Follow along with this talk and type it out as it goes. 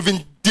we've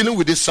been dealing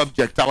with this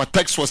subject. Our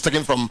text was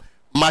taken from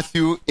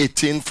Matthew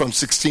 18, from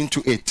 16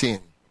 to 18.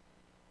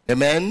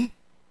 Amen?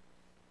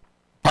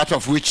 Part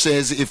of which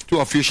says, if two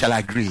of you shall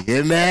agree.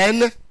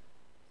 Amen?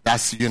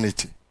 That's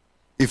unity.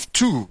 If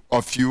two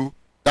of you,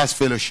 that's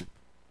fellowship,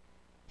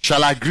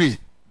 shall agree,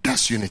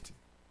 that's unity.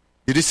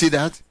 Did you see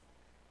that?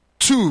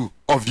 Two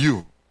of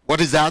you.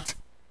 What is that?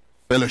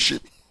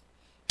 Fellowship.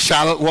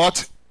 Shall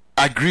what?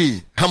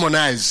 Agree,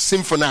 harmonize,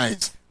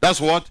 symphonize.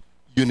 That's what?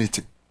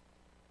 Unity.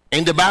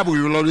 In the Bible,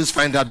 you will always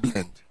find that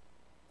blend.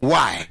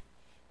 Why?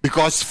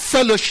 Because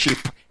fellowship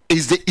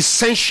is the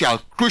essential,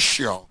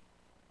 crucial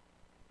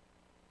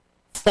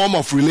form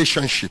of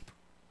relationship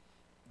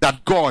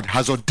that God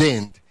has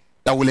ordained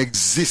that will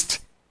exist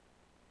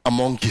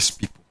among his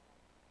people.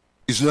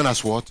 It's known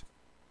as what?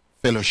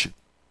 Fellowship.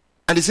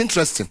 And it's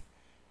interesting.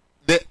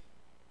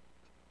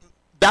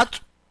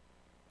 That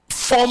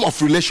form of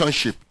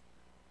relationship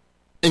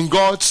in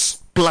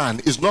God's plan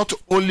is not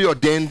only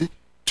ordained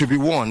to be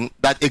one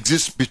that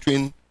exists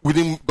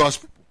within God's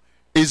people.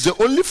 It's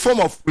the only form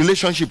of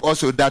relationship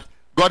also that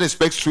God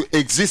expects to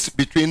exist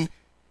between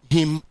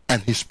him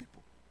and his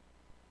people.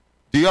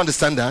 Do you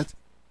understand that?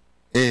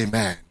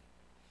 Amen.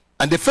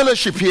 And the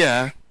fellowship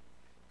here,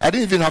 I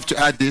didn't even have to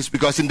add this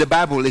because in the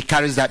Bible it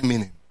carries that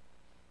meaning.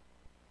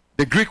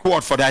 The Greek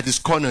word for that is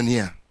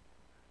koinonia.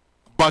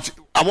 But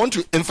I want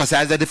to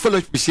emphasize that the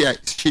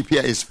fellowship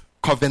here is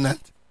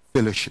covenant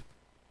fellowship.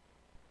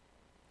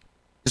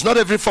 It's not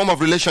every form of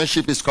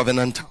relationship is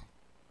covenantal.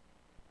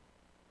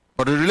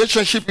 But the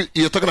relationship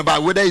you're talking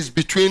about, whether it's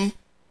between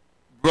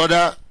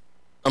brother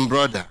and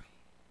brother,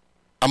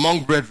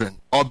 among brethren,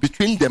 or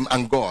between them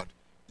and God,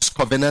 is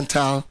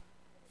covenantal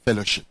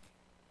fellowship.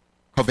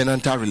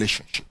 Covenantal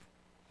relationship.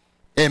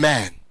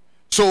 Amen.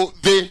 So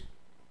the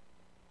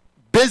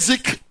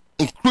basic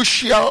and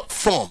crucial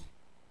form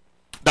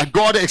that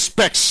God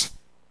expects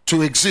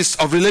to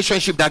exist, of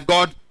relationship that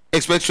God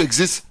expects to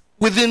exist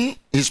within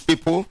his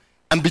people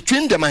and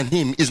between them and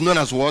him, is known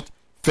as what?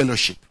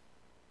 Fellowship.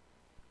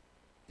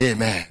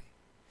 Amen.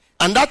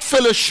 And that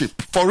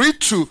fellowship, for it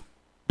to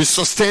be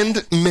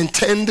sustained,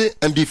 maintained,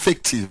 and be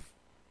effective,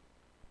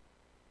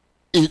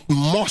 it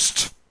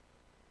must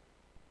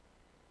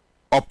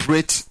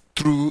operate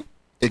through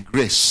a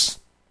grace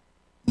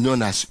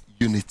known as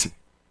unity.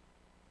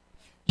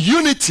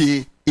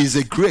 Unity is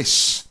a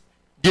grace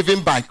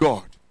given by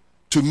God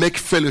to make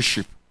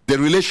fellowship, the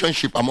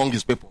relationship among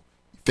his people,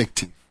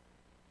 effective.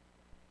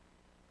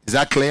 Is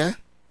that clear?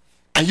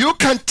 And you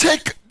can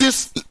take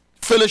this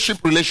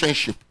fellowship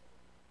relationship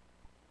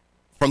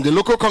from the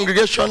local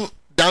congregation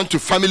down to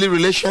family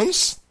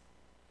relations,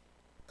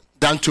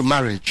 down to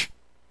marriage.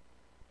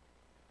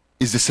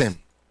 It's the same.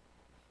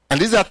 And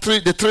these are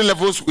the three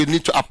levels we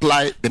need to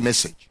apply the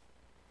message.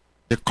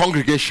 The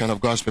congregation of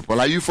God's people.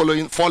 Are you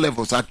following? 4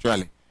 levels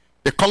actually.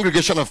 The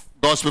congregation of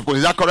God's people.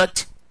 Is that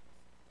correct?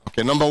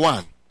 Okay, number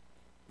 1.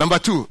 Number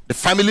 2, the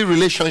family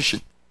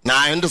relationship. Now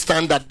I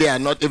understand that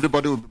not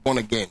everybody will be born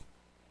again.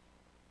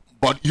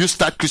 But you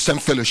start Christian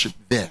fellowship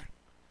there.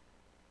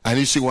 And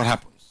you see what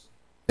happens.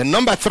 The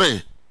number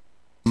 3,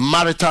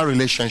 marital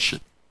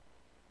relationship.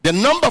 The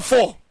number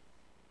 4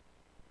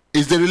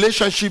 is the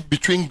relationship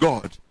between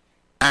God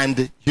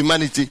and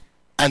humanity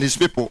and his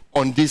people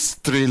on these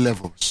 3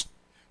 levels.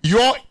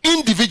 Your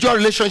individual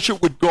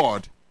relationship with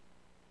God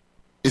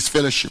is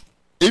fellowship.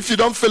 If you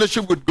don't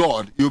fellowship with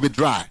God, you'll be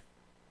dry.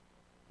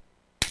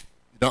 You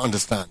don't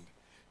understand.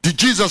 Did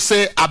Jesus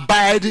say,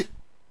 abide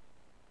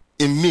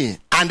in me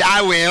and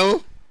I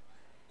will?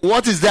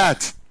 What is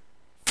that?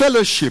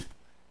 Fellowship.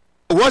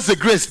 What's the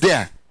grace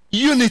there?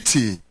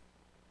 Unity.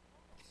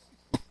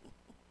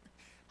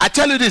 I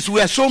tell you this,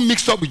 we are so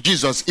mixed up with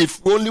Jesus,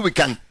 if only we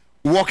can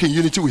walk in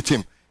unity with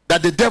him,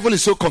 that the devil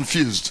is so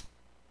confused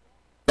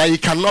that he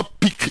cannot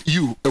pick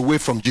you away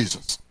from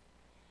Jesus.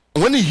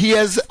 When he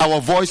hears our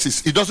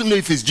voices, he doesn't know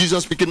if it's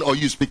Jesus speaking or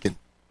you speaking.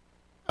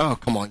 Oh,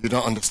 come on, you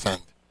don't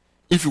understand.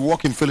 If you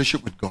walk in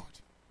fellowship with God.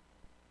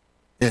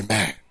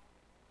 Amen.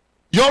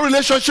 Your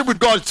relationship with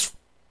God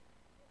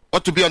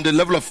ought to be on the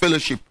level of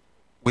fellowship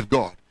with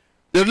God.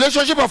 The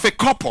relationship of a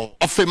couple,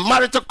 of a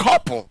marital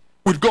couple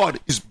with God,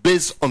 is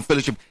based on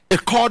fellowship. A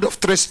cord of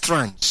 3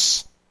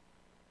 strands.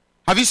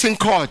 Have you seen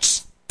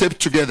cords taped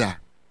together,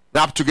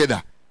 wrapped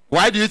together?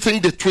 Why do you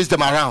think they twist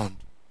them around?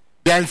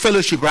 They are in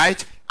fellowship,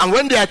 right? And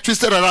when they are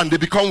twisted around, they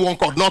become one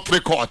cord, not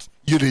 3 cords.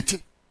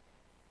 Unity.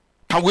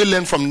 Can we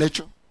learn from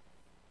nature?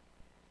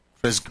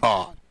 Praise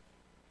God.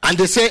 And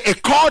they say a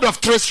cord of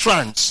 3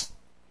 strands,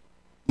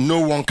 no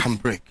one can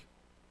break.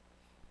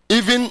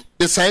 Even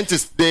the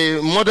scientists,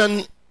 the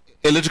modern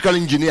electrical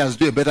engineers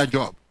do a better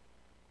job.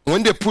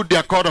 When they put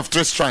their cord of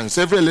 3 strands,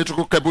 every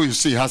electrical cable you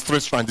see has 3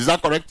 strands. Is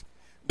that correct?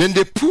 Then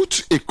they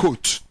put a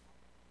coat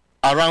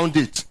around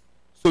it,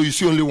 so you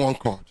see only 1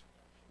 cord.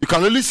 You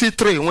can only see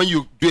 3 when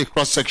you do a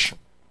cross section.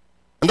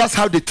 And that's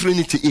how the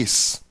Trinity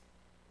is.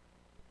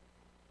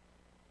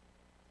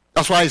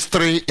 That's why it's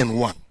 3 in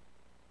 1.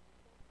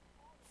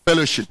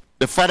 Fellowship.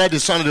 The Father, the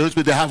Son, and the Holy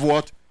Spirit, they have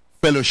what?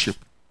 Fellowship.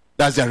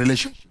 That's their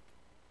relationship.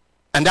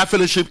 And that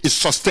fellowship is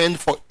sustained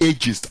for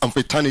ages and for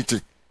eternity.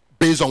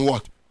 based on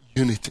what?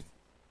 Unity.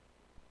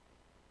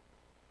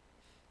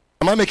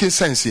 Am I making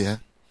sense here?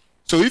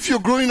 So if you're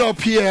growing up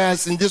here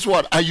as in this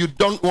world and you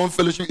don't want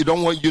fellowship, you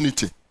don't want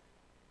unity,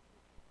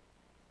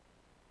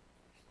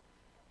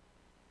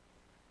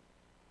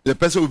 the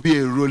person will be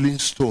a rolling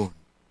stone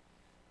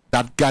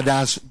that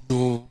gathers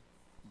no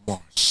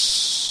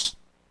moss.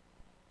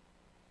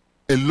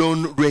 A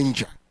lone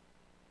ranger.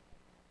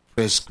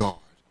 Praise God.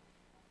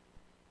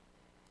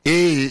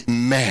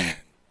 Amen.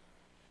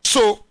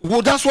 So,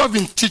 well, that's what I've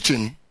been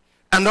teaching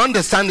and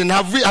understanding.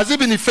 Has it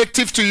been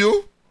effective to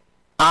you?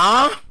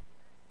 All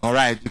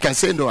right. You can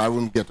say no, I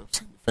won't get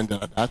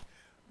offended at that.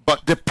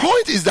 But the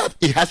point is that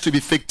it has to be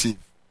effective.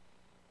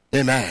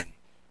 Amen.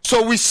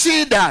 So we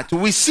see that.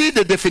 We see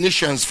the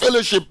definitions.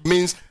 Fellowship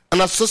means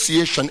an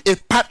association, a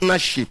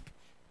partnership,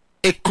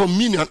 a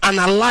communion, an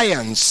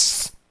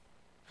alliance.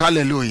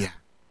 Hallelujah.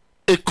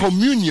 A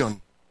communion,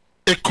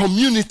 a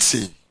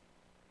community.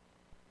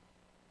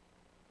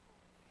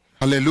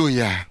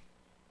 Hallelujah.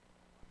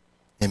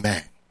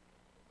 Amen.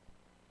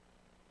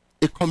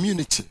 A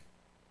community.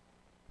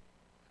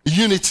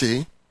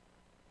 Unity,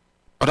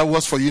 other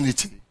words for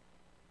unity,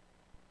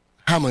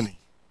 harmony,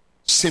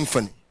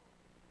 symphony.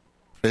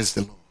 Praise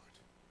the Lord.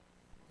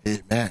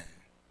 Amen.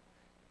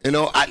 You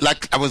know, I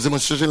was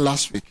demonstrating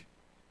last week.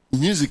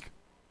 Music,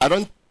 I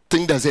don't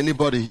think there's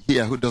anybody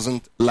here who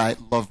doesn't like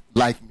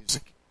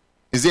music.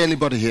 Is there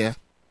anybody here?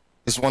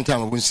 This one time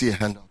I wouldn't see a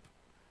hand up.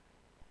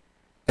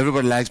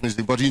 Everybody likes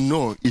music, but you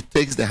know it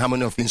takes the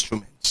harmony of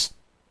instruments.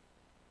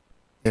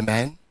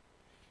 Amen.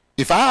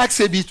 If I ask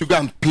AB to go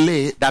and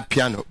play that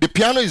piano, the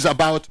piano is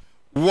about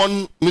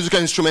one musical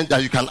instrument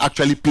that you can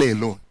actually play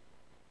alone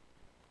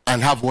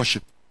and have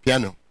worship.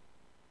 Piano.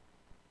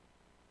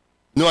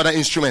 No other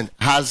instrument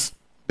has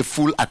the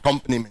full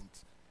accompaniment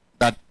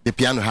that the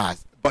piano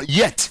has. But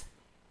yet,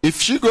 if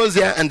she goes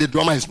there and the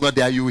drummer is not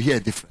there, you will hear a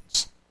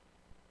difference.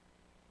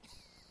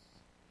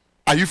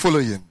 Are you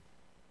following?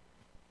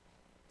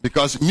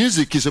 Because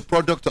music is a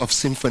product of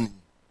symphony.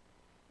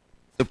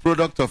 It's a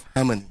product of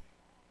harmony.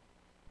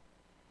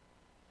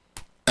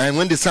 And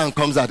when the sound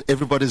comes out,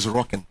 everybody's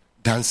rocking,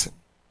 dancing.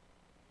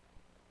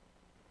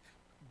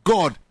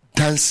 God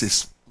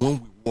dances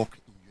when we walk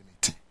in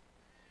unity.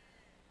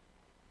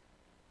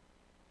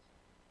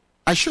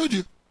 I showed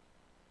you.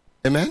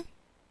 Amen?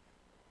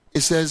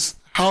 It says,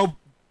 how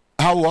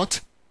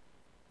what?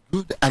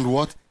 Good and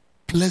what?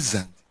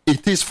 Pleasant.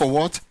 It is for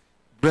what?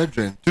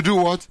 Brethren. To do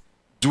what?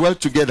 Dwell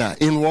together.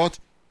 In what?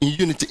 In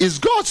unity. Is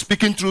God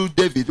speaking through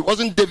David? It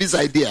wasn't David's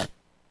idea.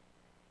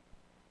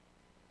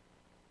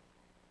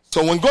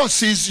 So when God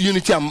sees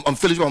unity and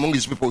fellowship among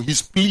his people,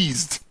 he's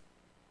pleased.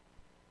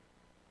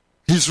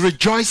 He's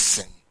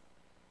rejoicing.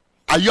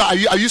 Are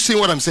you seeing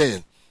what I'm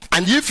saying?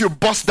 And if you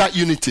bust that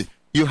unity,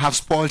 you have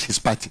spoiled his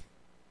party.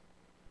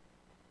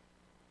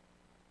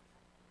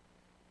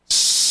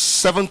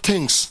 7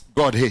 things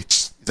God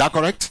hates. Is that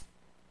correct?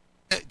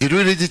 Did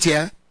we read it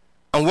here?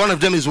 And one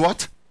of them is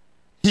what?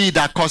 He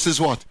that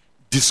causes what?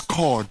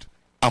 Discord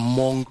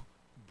among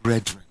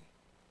brethren.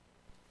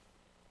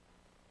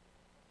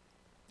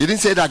 He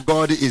didn't say that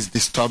God is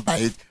disturbed by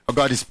it, or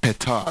God is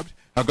perturbed,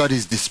 or God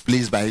is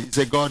displeased by it. He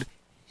said God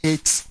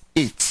hates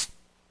it.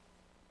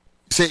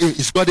 You say,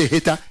 is God a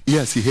hater?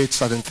 Yes, he hates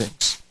certain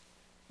things.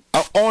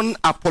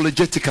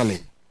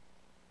 Unapologetically.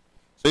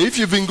 So if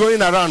you've been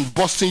going around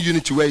busting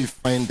unity where you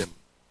find them,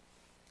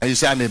 and you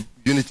say, I'm a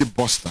unity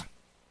buster,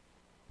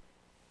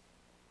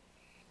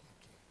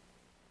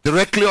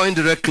 directly or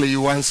indirectly,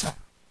 you answer.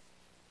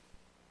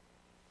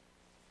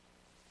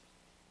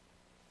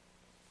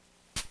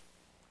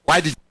 Why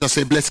did Jesus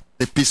say, bless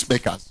the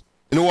peacemakers?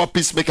 You know what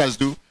peacemakers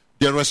do?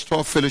 They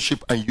restore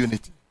fellowship and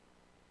unity.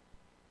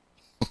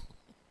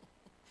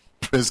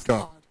 Praise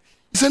God.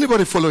 Is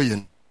anybody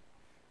following?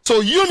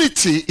 So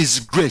unity is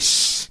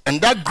grace.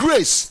 And that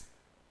grace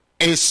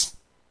is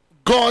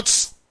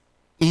God's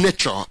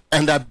nature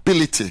and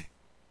ability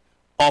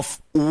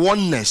of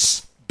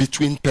oneness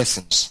between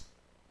persons.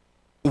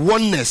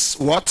 Oneness,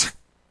 what?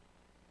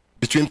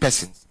 Between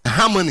persons.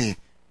 Harmony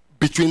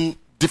between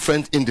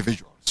different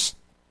individuals.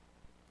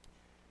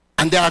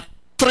 And there are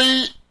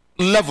 3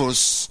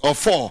 levels or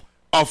 4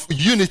 of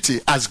unity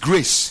as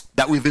grace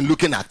that we've been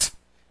looking at.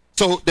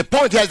 So the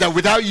point here is that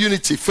without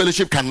unity,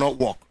 fellowship cannot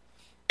work.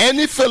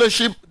 Any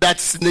fellowship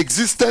that's in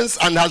existence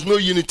and has no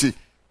unity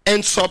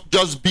ends up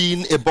just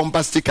being a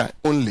bumper sticker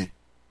only.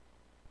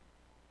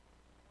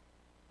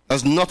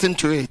 There's nothing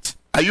to it.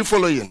 Are you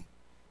following?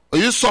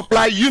 When you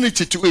supply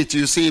unity to it,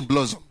 you see it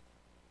blossom.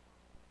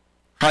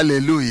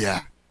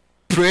 Hallelujah.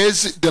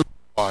 Praise the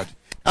Lord.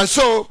 And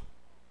so,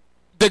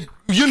 the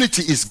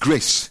unity is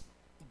grace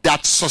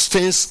that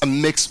sustains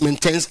and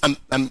maintains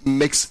and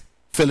makes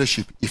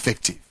fellowship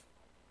effective.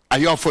 Are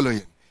you all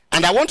following?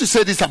 And I want to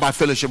say this about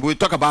fellowship. We'll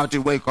talk about it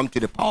when we come to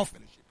the power of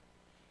fellowship.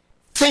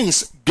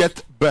 Things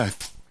get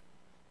birth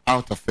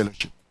out of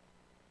fellowship.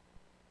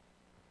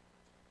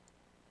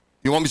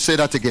 You want me to say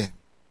that again?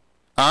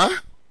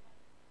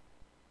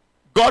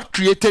 God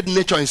created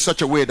nature in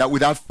such a way that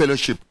without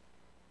fellowship,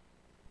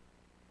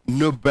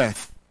 no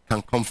birth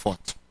can come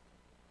forth.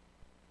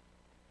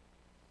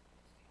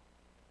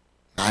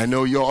 I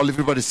know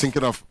everybody's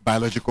thinking of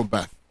biological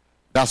birth.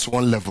 That's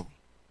one level.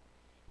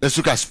 Let's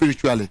look at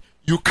spiritually.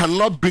 You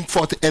cannot bring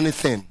forth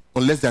anything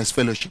unless there's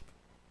fellowship.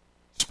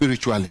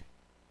 Spiritually.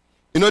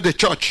 You know the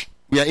church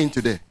we are in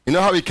today. You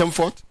know how it came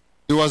forth?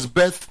 It was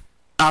birthed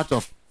out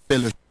of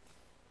fellowship.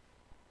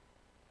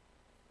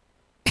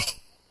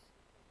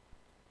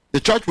 The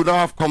church would not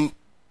have come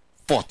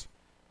forth.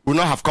 Would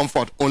not have come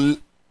forth only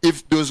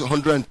if those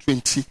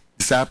 120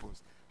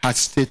 disciples had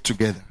stayed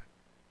together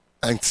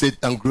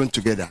and grown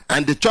together.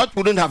 And the church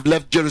wouldn't have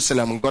left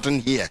Jerusalem and gotten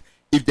here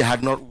if they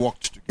had not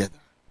walked together.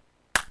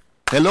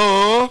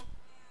 Hello?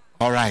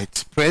 All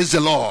right. Praise the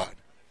Lord.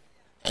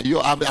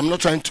 I'm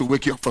not trying to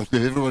wake you up from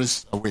sleep.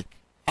 Everybody's awake,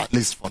 at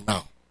least for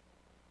now.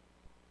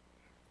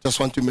 Just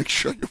want to make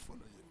sure you're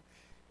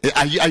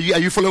following. Are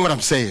you following what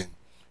I'm saying?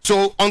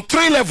 So on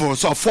 3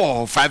 levels or 4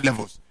 or 5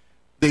 levels,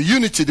 the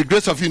unity, the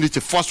grace of unity,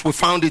 first we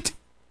found it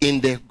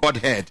in the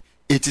Godhead.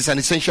 It is an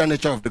essential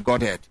nature of the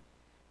Godhead.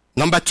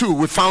 Number 2,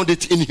 we found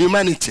it in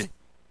humanity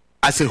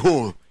as a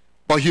whole.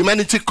 But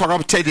humanity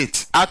corrupted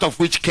it, out of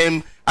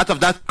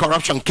that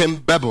corruption came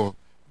Babel,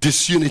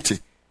 disunity,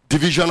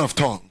 division of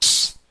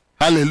tongues.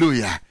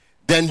 Hallelujah.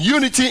 Then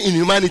unity in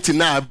humanity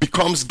now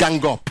becomes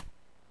gang up.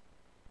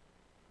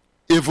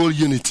 Evil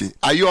unity.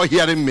 Are you all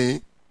hearing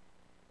me?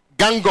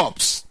 Gang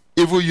ups,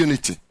 evil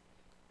unity.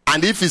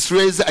 And if it's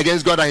raised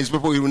against God and his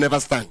people, it will never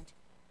stand.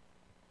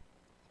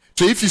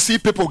 So if you see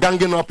people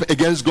ganging up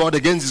against God,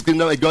 against his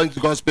kingdom,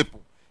 against God's people,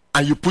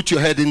 and you put your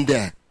head in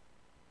there,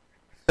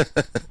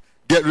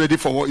 get ready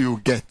for what you will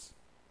get.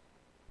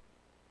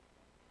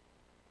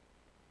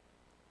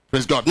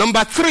 Praise God.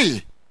 Number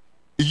 3,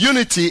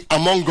 unity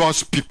among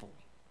God's people.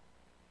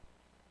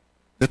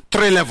 The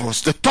 3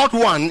 levels. The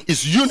 3rd one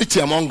is unity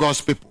among God's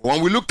people.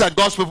 When we looked at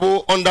God's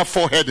people under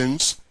 4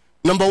 headings,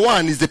 number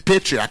 1 is the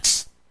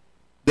patriarchs.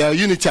 There are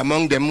unity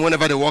among them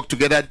whenever they work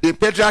together. The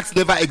patriarchs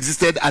never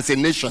existed as a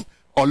nation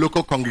or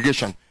local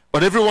congregation.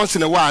 But every once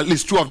in a while, at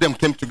least 2 of them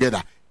came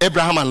together.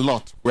 Abraham and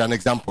Lot were an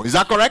example. Is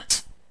that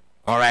correct?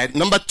 All right.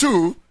 Number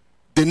 2,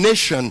 the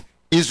nation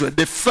Israel.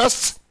 The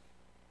first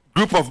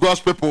group of God's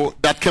people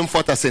that came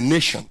forth as a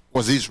nation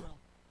was Israel.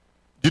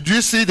 Did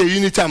you see the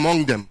unity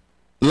among them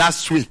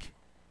last week?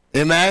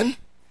 Amen.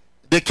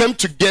 They came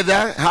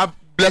together. How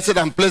blessed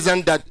and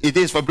pleasant that it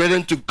is for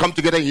brethren to come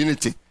together in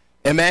unity.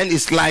 Amen.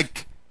 It's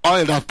like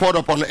oil that poured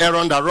upon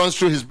Aaron that runs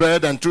through his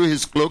beard and through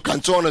his cloak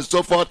and so on and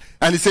so forth.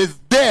 And it says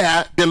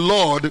there the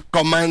Lord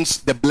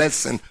commands the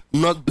blessing,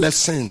 not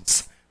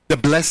blessings. The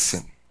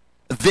blessing.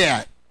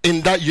 There,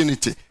 in that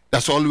unity,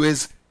 that's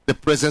always the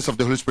presence of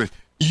the Holy Spirit.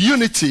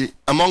 Unity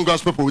among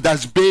God's people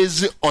that's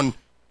based on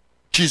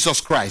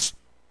Jesus Christ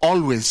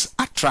always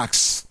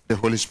attracts the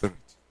Holy Spirit.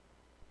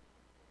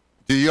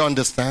 Do you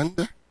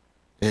understand?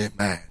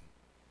 Amen.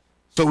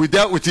 So we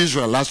dealt with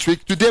Israel last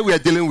week. Today we are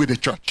dealing with the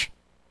church.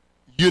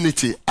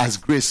 Unity as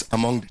grace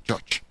among the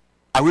church.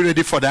 Are we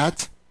ready for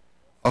that?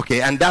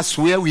 Okay, and that's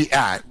where we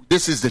are.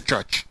 This is the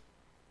church.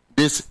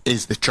 This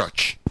is the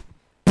church.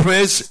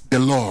 Praise the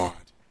Lord.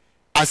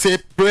 I say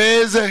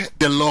praise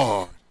the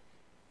Lord.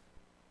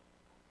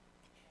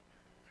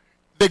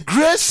 The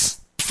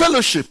grace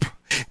fellowship,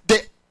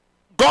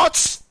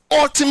 God's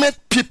ultimate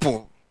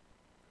people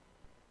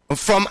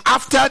from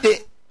after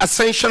the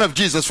ascension of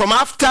Jesus, from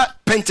after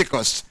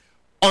Pentecost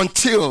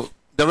until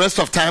the rest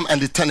of time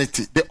and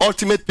eternity, the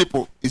ultimate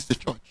people is the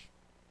church.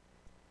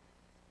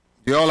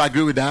 Do you all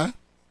agree with that?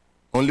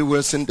 Only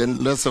Wilson,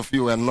 then lots of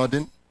you are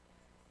nodding.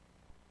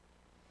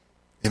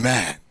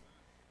 Amen.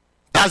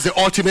 That's the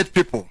ultimate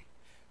people.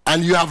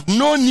 And you have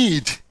no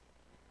need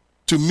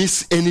to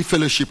miss any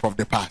fellowship of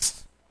the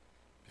past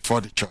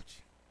before the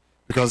church.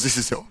 Because this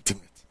is the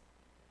ultimate.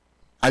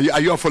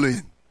 Are you all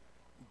following?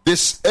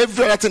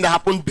 Every other thing that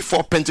happened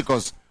before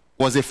Pentecost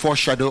was a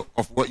foreshadow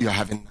of what you're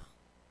having now.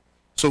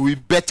 So we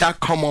better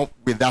come up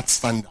with that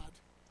standard.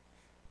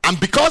 And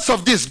because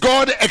of this,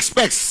 God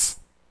expects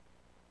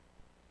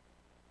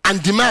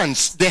and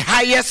demands the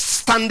highest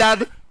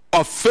standard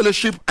of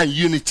fellowship and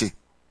unity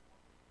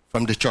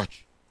from the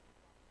church.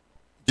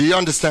 Do you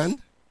understand?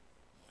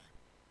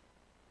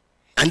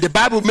 And the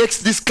Bible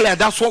makes this clear.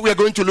 That's what we are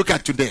going to look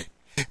at today.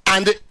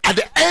 And at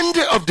the end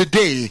of the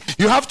day,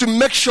 you have to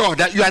make sure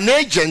that you are an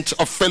agent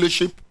of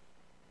fellowship,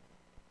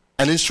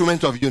 an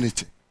instrument of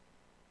unity.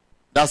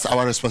 That's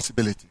our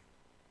responsibility.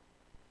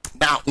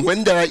 Now,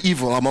 when there are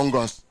evil among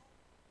us,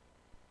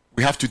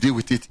 we have to deal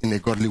with it in a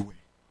godly way.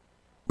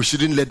 We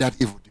shouldn't let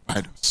that evil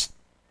divide us.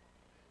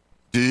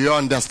 Do you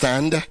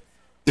understand?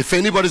 If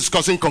anybody is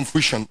causing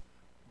confusion,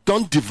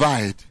 don't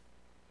divide.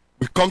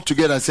 We come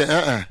together and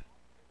say,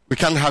 we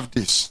can't have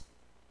this.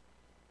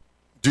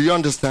 Do you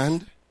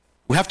understand?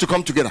 We have to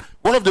come together.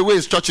 One of the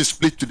ways church is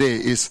split today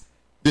is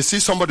they see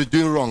somebody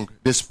doing wrong,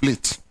 they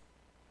split.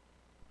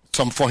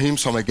 Some for him,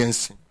 some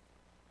against him.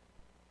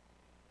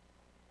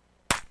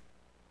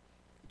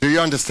 Do you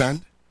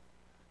understand?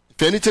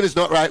 If anything is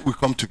not right, we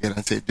come together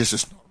and say, this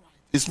is not right.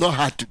 It's not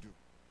hard to do,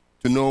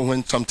 to know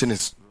when something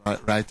is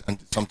right and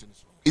something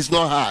is wrong. It's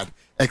not hard,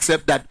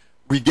 except that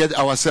we get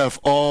ourselves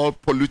all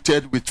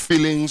polluted with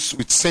feelings,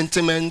 with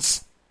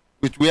sentiments,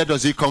 where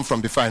does he come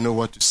from before I know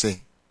what to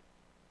say?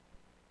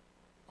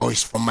 Oh,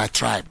 he's from my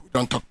tribe. We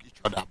don't talk to each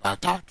other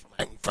about our tribe.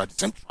 We're from the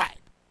same tribe.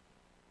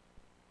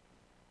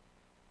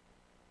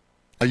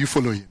 Are you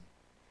following?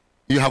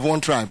 You have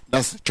one tribe.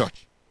 That's the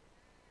church.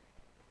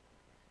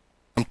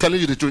 I'm telling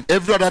you the truth.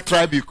 Every other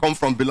tribe you come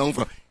from, belong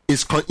from,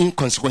 is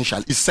inconsequential.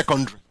 It's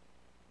secondary.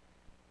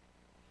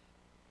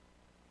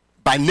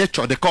 By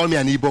nature, they call me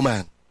an Igbo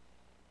man.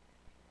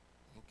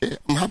 Okay,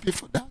 I'm happy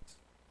for that.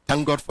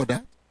 Thank God for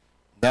that.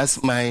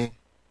 That's my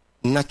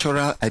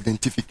natural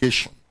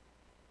identification.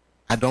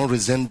 I don't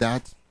resent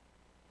that.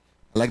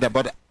 I like that.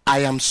 But I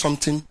am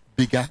something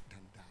bigger than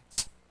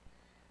that.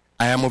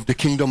 I am of the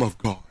kingdom of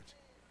God.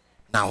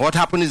 Now, what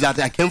happened is that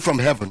I came from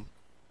heaven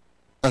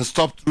and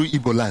stopped through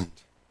Igbo land.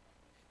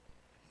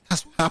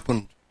 That's what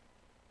happened.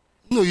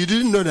 No, you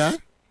didn't know that?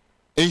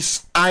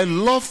 I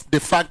love the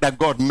fact that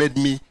God made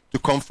me to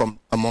come from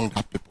among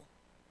that people.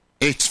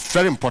 It's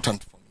very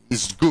important for me.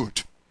 It's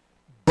good.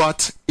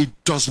 But it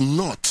does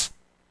not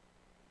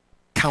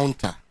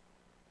counter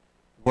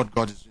what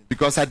God is doing.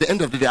 Because at the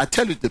end of the day, I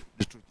tell you the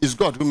truth. It's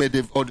God who made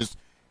all this.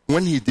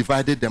 When he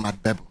divided them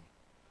at Babel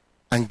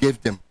and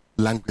gave them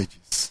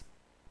languages.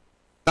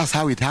 That's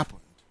how it happened.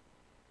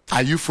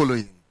 Are you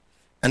following?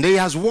 And he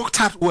has worked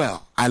out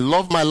well. I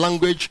love my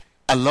language.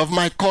 I love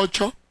my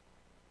culture.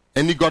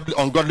 Any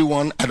ungodly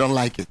one, I don't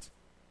like it.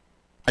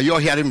 Are you all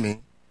hearing me?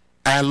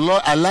 I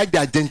like the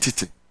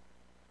identity.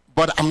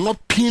 But I'm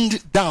not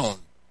pinned down.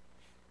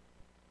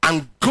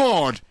 And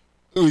God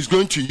is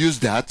going to use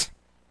that,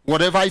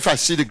 whatever, if I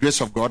see the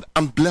grace of God,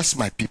 and bless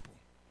my people.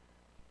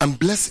 And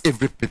bless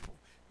every people.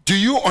 Do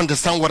you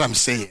understand what I'm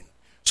saying?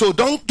 So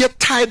don't get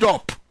tied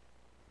up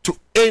to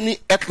any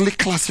earthly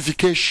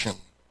classification.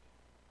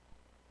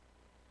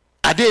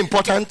 Are they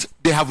important?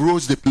 They have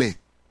roles they play.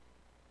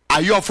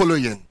 Are you all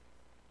following?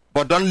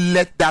 But don't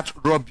let that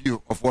rob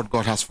you of what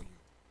God has for you.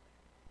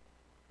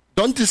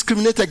 Don't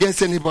discriminate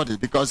against anybody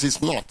because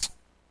it's not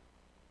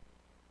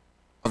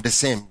of the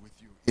same with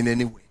you in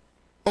any way.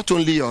 Not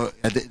only your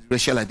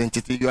racial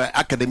identity, your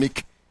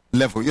academic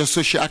level, your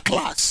social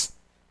class.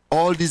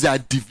 All these are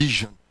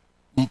division,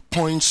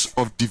 points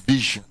of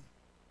division.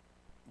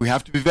 We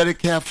have to be very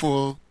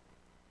careful.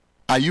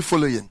 Are you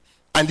following?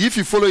 And if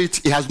you follow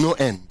it, it has no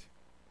end.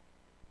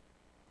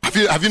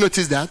 Have you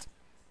noticed that?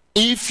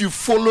 If you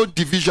follow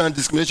division and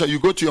discrimination, you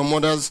go to your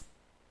mother's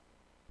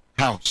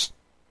house.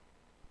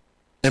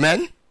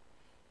 Amen?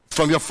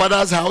 From your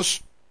father's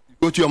house, you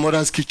go to your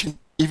mother's kitchen.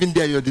 Even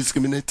there, you're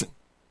discriminating.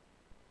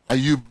 And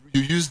you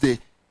use the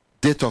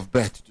date of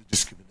birth to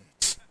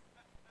discriminate.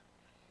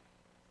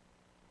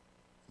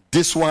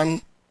 This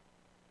one,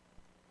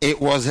 it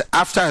was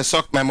after I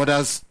sucked my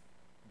mother's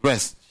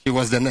breast. She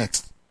was the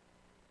next.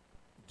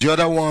 The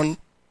other one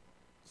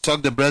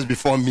sucked the breast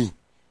before me.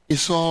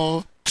 It's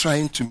all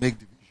trying to make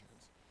divisions.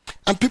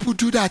 And people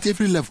do that at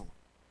every level.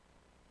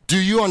 Do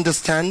you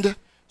understand?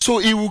 So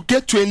it will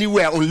get to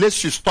anywhere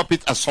unless you stop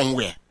it at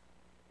somewhere.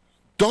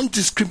 Don't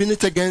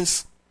discriminate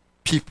against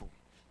people.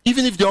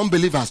 Even if they're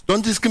unbelievers,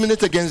 don't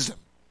discriminate against them.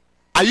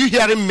 Are you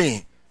hearing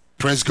me?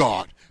 Praise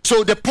God.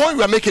 So the point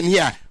we are making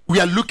here, we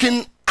are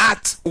looking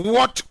at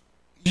what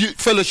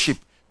fellowship,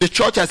 the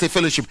church as a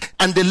fellowship,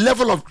 and the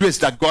level of grace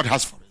that God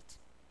has for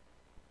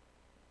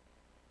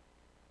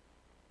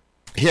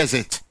it. Here's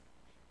it.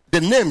 The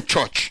name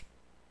church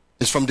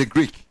is from the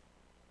Greek,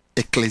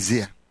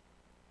 ecclesia.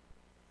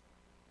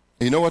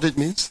 You know what it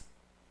means?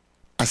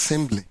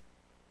 Assembly.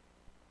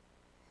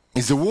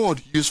 It's the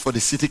word used for the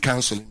city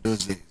council in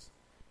those days.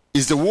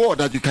 It's the word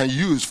that you can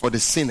use for the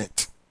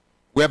Senate,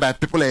 whereby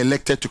people are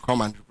elected to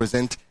come and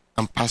represent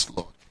and pass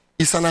law.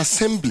 It's an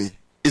assembly.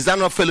 Is that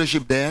not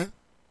fellowship there?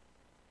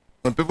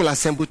 When people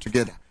assemble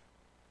together,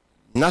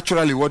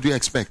 naturally, what do you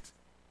expect?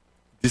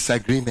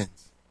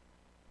 Disagreements,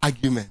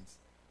 arguments.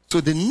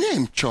 So the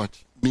name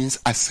church means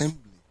assembly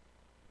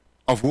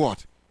of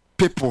what?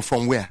 People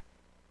from where?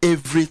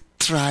 Every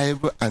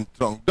tribe and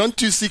tongue.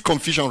 Don't you see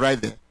confusion right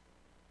there?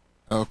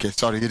 Okay,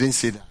 sorry, you didn't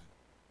see that.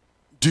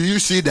 Do you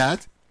see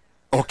that?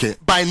 Okay.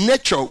 By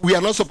nature, we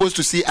are not supposed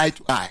to see eye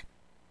to eye.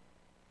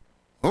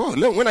 Oh,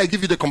 look, when I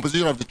give you the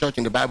composition of the church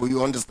in the Bible,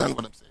 you understand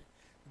what I'm saying.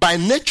 By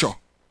nature,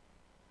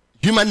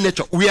 human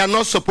nature, we are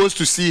not supposed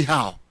to see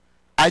how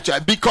eye to eye,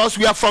 because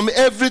we are from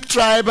every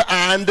tribe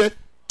and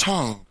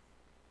tongue.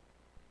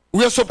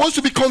 We are supposed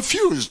to be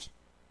confused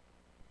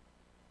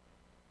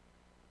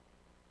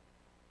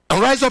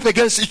and rise up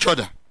against each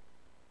other.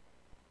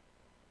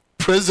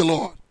 Praise the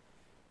Lord.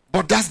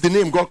 But that's the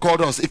name God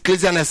called us,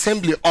 ecclesia, an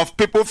assembly of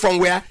people from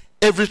where?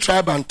 Every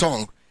tribe and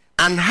tongue.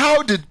 And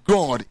how did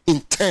God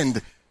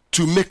intend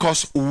to make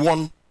us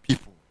one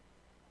people?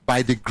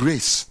 By the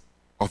grace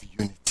of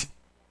unity.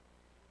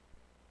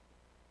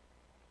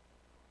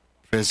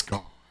 Praise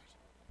God.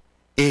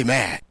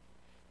 Amen.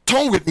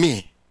 Turn with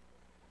me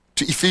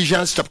to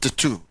Ephesians chapter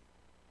 2.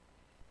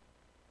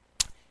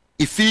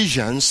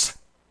 Ephesians,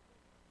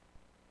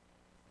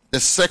 the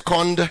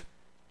second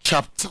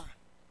chapter.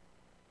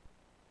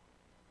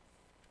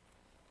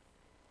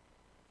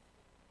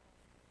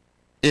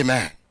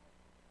 Amen.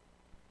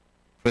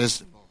 Praise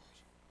the Lord.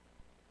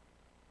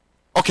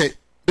 Okay,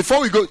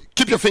 before we go,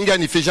 keep your finger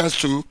in Ephesians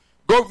 2.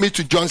 Go with me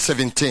to John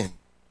 17.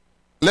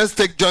 Let's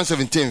take John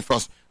 17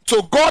 first.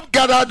 So God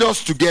gathered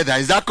us together.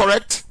 Is that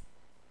correct?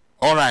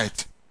 All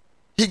right.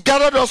 He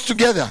gathered us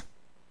together.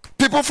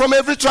 People from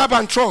every tribe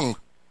and tongue.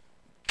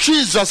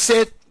 Jesus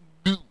said,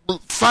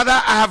 Father,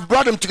 I have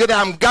brought them together.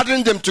 I'm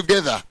gathering them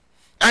together.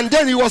 And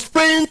then he was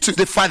praying to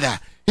the Father.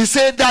 He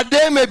said that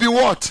they may be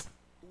what?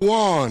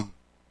 One.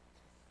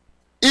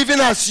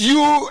 Even as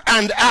you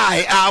and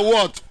I are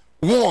what?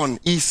 One.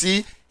 You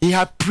see, he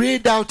had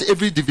prayed out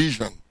every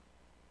division.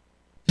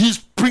 He's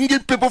bringing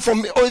people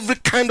from every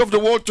kind of the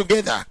world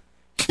together.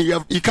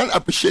 You can't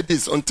appreciate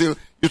this until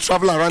you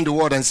travel around the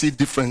world and see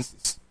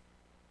differences.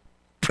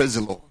 Praise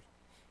the Lord.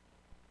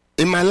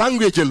 In my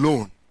language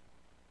alone,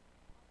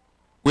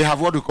 we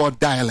have what we call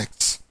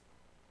dialects.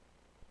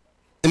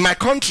 In my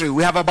country,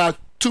 we have about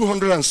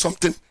 200 and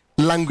something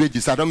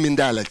languages. I don't mean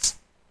dialects.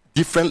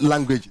 Different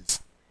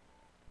languages.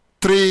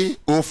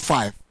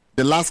 305.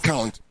 The last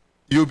count.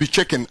 You'll be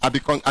checking. I'll be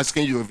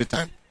asking you every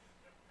time.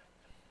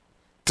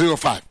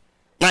 305.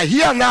 Now,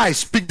 here and now I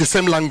speak the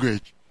same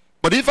language.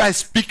 But if I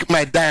speak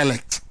my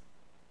dialect,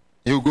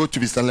 he'll go to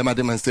Mr.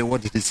 Lemadem and say,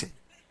 what did he say?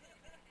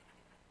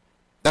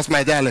 That's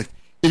my dialect.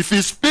 If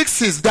he speaks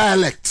his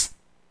dialect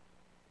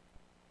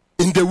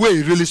in the way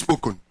he really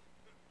spoken,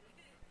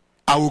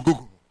 I will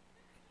Google.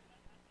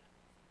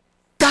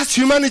 That's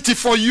humanity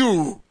for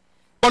you.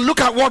 But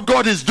look at what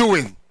God is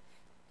doing.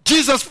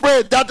 Jesus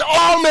prayed that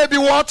all may be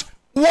what?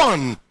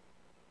 One.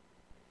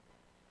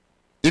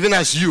 Even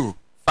as you,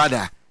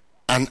 Father,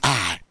 and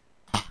I.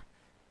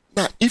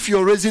 Now, if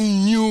you're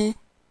raising new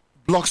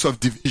blocks of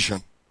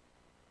division,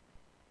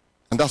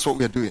 and that's what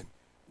we're doing,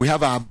 we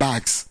have our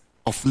bags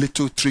of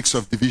little tricks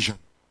of division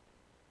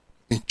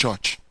in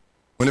church.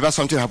 Whenever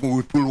something happens,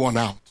 we pull one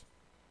out,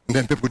 and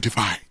then people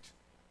divide.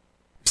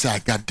 You say, I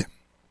got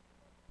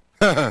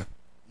them.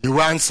 You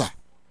answer.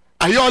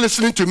 Are you all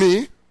listening to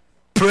me?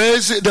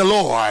 Praise the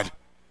Lord.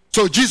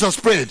 So Jesus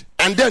prayed,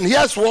 and then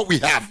here's what we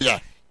have here.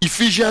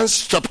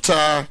 Ephesians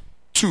chapter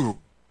 2.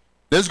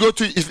 Let's go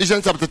to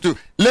Ephesians chapter 2.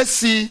 Let's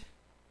see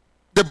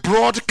the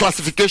broad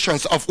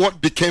classifications of what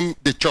became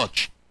the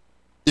church.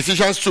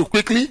 Ephesians 2,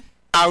 quickly.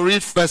 I'll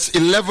read verse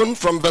 11,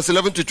 from verse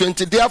 11 to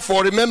 20.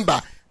 Therefore, remember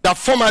that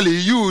formerly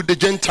you, the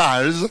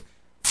Gentiles,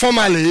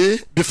 formerly,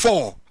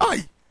 before.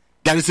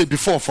 There is a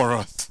before for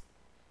us.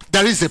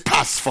 There is a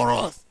past for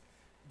us.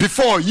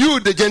 Before you,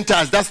 the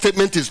Gentiles, that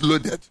statement is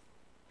loaded.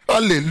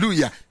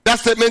 Hallelujah. That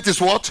statement is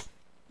what?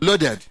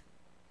 Loaded.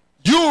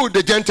 You,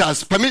 the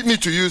Gentiles, permit me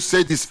to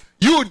say this.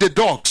 You, the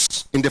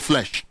dogs in the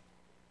flesh.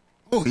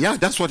 Oh, yeah,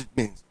 that's what it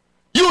means.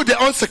 You, the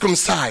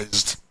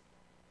uncircumcised.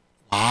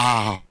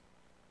 Wow.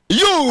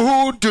 You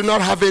who do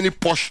not have any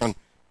portion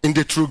in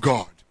the true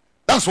God.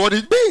 That's what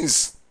it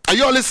means. Are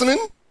you all listening?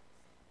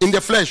 In the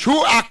flesh. Who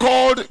are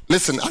called,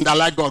 listen, and I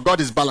like God.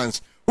 God is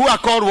balanced. Who are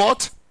called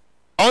what?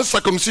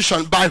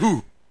 Uncircumcision. By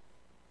who?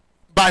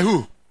 By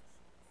who?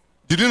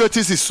 Did you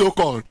notice it's so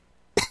called?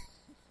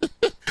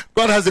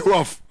 God has a way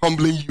of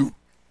humbling you.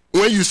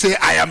 When you say,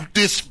 I am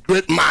this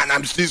great man,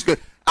 I'm this great.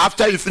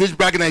 After you finish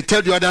bragging, I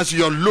tell the others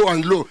you're low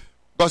and low.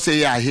 God say,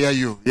 yeah, I hear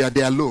you. Yeah,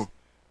 they are low.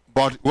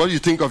 But what you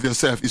think of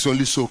yourself is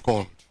only so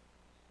called.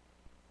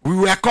 We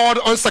were called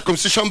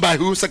uncircumcision by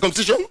who?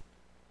 Circumcision?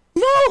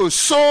 No,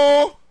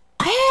 so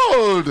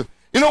called.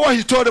 You know what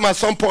he told him at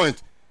some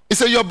point? He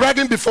said, you're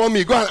bragging before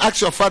me. Go and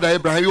ask your father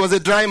Abraham. He was a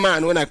dry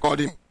man when I called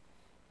him.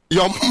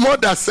 Your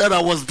mother said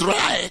I was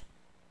dry.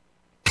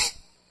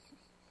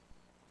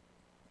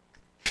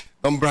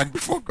 Don't brag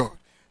before God.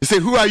 He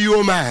said, who are you,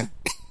 oh man,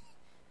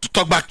 to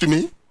talk back to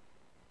me?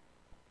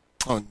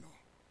 Oh, no.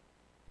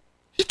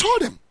 He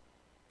told him.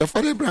 Your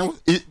father Abraham,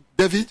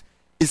 David,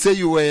 he said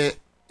you were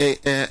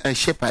a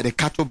shepherd, a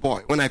cattle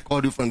boy, when I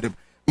called you from the...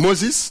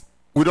 Moses,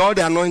 with all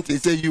the anointing, he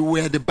said you were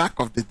at the back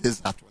of the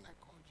desert when I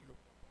called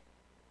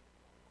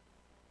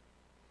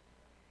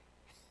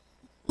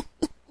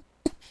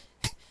you.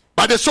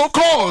 By the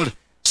so-called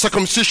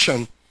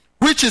circumcision,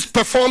 which is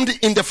performed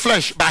in the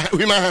flesh by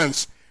human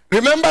hands.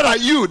 Remember that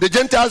you, the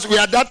Gentiles, were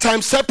at that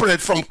time separate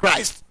from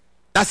Christ.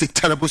 That's a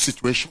terrible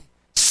situation.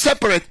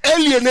 Separate,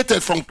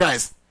 alienated from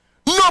Christ.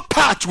 No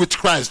part with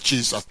Christ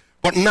Jesus.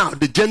 But now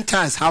the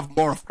Gentiles have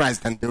more of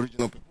Christ than the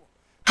original people.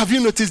 Have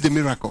you noticed the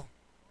miracle?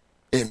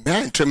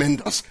 Amen.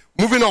 Tremendous.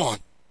 Moving on.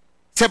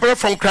 Separate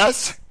from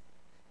Christ.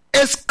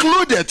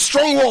 Excluded.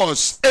 Strong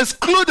words.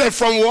 Excluded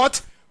from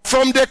what?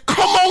 From the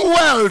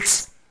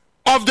commonwealth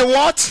of the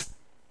what?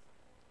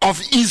 Of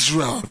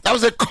Israel. That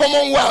was a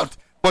commonwealth.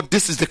 But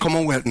this is the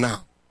commonwealth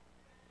now.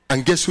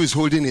 And guess who is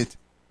holding it?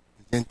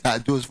 The Gentile,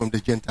 those from the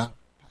Gentile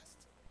past.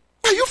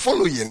 Are you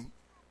following?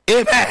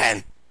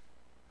 Amen.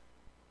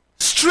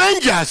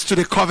 Strangers to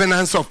the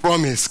covenants of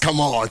promise.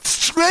 Come on.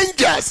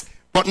 Strangers.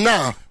 But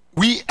now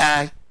we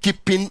are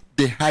keeping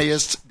the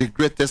highest, the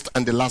greatest,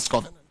 and the last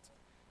covenant,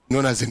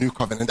 known as the new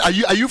covenant. Are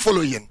you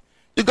following?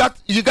 You got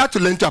to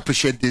learn to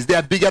appreciate this. They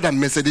are bigger than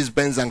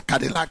Mercedes-Benz and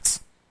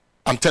Cadillacs.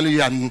 I'm telling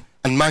you, and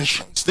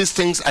mansions. These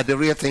things are the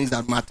real things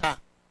that matter.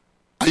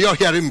 Are you all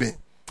hearing me?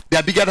 They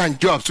are bigger than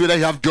jobs, whether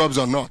you have jobs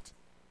or not.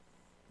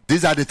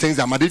 These are the things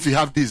that matter. If you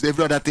have this,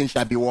 every other thing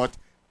shall be what?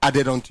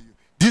 Added unto you.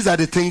 These are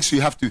the things you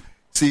have to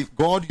see.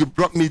 God, you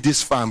brought me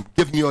this far.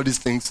 Give me all these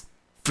things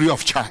free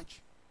of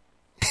charge.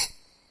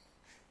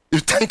 You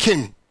thank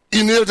him.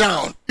 You kneel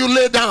down. You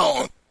lay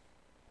down.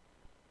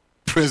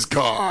 Praise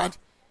God.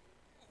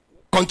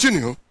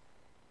 Continue.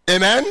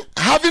 Amen.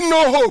 Having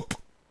no hope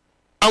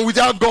and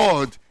without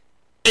God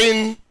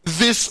in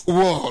this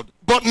world.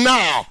 But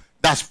now,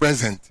 that's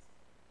present.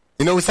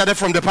 You know, we started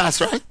from the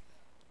past, right?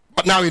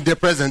 But now in the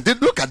present.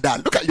 Look at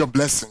that. Look at your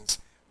blessings.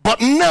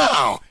 But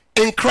now,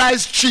 in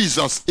Christ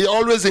Jesus,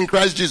 always in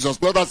Christ Jesus,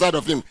 not outside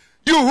of him.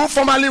 You who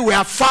formerly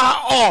were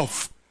far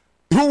off,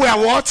 who were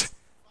what?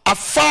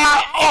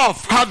 Afar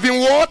off, have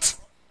been what?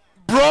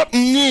 Brought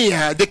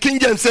near. The King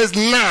James says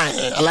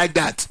nigh. I like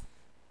that.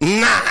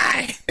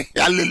 Nigh.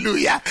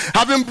 Hallelujah.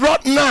 Have been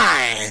brought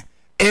nigh.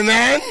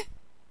 Amen.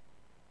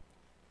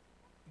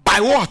 By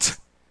what?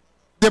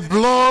 The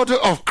blood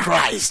of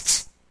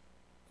Christ.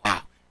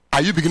 Wow.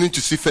 Are you beginning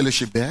to see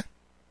fellowship there?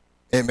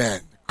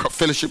 Amen.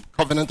 Fellowship,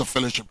 covenant of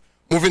fellowship.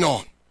 Moving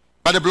on.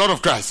 By the blood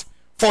of Christ.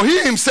 For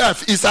he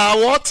himself is our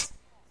what?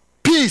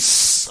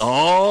 Peace.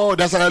 Oh,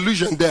 there's an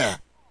allusion there.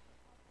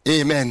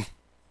 Amen.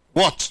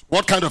 What?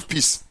 What kind of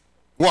peace?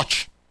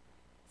 Watch.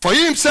 For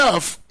he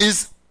himself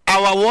is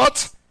our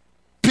what?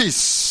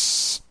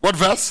 Peace. What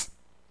verse?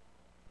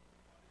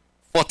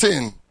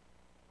 14.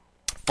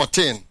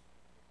 14.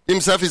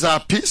 Himself is our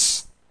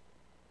peace.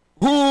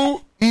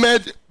 Who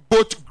made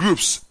both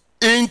groups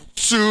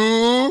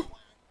into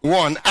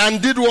one and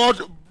did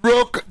what?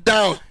 Broke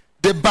down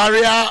the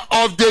barrier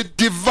of the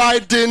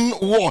dividing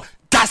wall.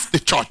 That's the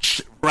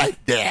church right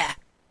there.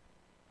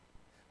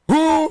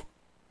 Who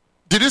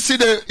did you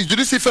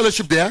see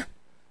fellowship there?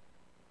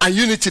 And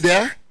unity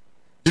there?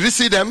 Did you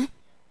see them?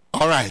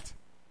 All right.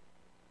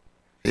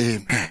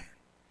 Amen.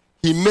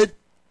 He made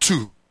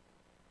two.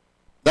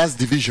 That's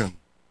division.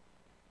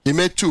 He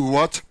made two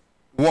what?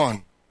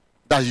 One.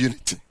 That's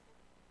unity.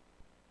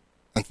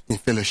 And in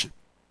fellowship.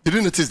 Did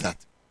you notice that?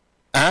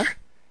 Huh?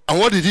 And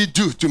what did he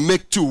do to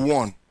make two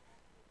one?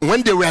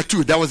 When they were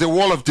two, there was a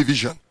wall of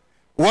division.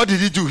 What did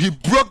he do? He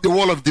broke the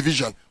wall of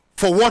division.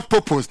 For what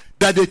purpose?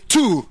 That the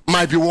two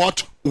might be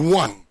what?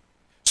 One.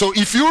 So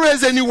if you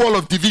raise any wall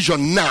of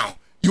division now,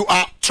 you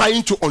are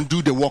trying to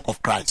undo the work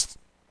of Christ.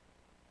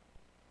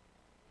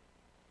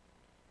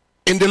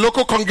 In the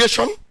local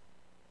congregation,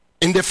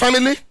 in the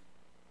family,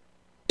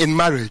 in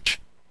marriage.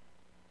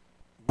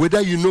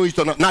 Whether you know it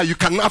or not. Now you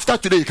can, after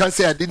today, you can't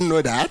say I didn't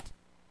know that.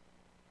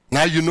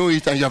 Now you know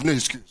it and you have no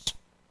excuse.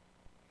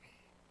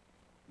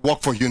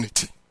 Work for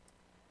unity.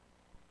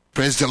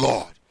 Praise the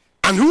Lord.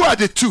 And who are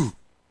the two?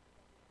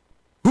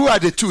 Who are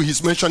the two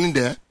he's mentioning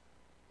there?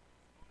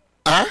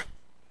 Huh?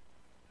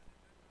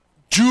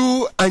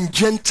 Jew and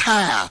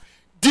Gentile.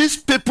 These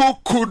people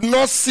could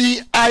not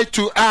see eye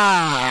to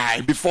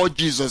eye before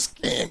Jesus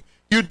came.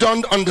 You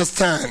don't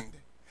understand.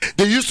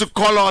 They used to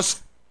call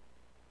us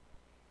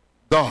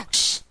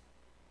dogs.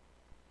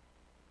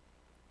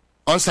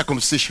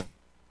 Uncircumcision.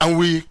 And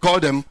we call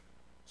them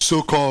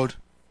so-called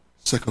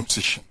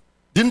circumcision.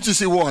 Didn't you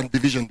see war and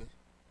division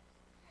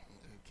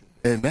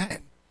there? Amen.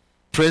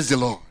 Praise the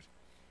Lord.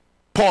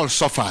 Paul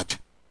suffered.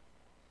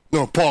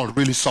 No, Paul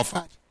really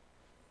suffered.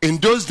 In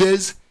those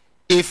days,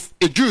 if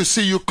a Jew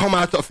see you come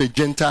out of a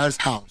Gentile's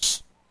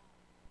house,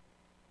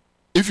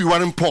 if you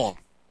weren't Paul,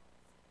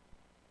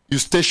 you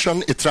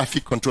station a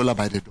traffic controller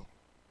by the door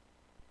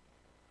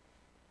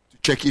to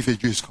check if a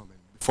Jew is coming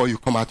before you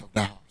come out of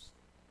the house.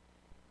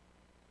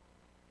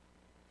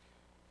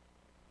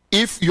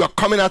 If you are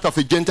coming out of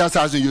a Gentile's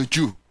house and you're a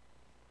Jew,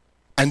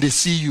 and they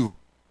see you,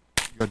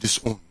 you're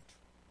disowned.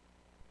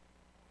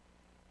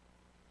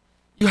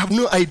 You have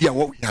no idea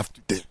what we have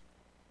today.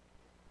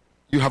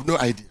 You have no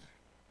idea.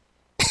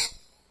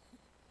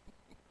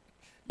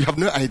 You have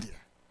no idea.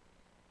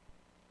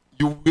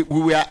 We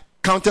were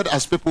counted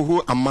as people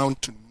who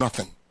amount to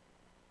nothing.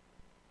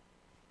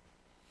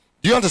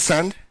 Do you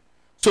understand?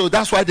 So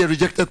that's why they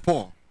rejected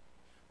Paul.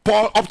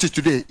 Paul, up to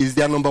today, is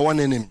their number one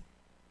enemy.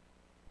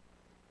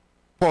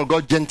 Paul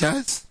got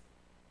Gentiles.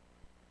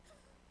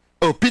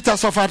 Oh, Peter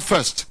suffered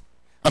first.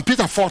 And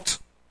Peter fought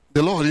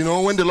the Lord. You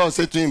know, when the Lord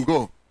said to him,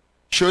 go,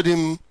 showed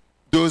him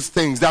those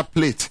things, that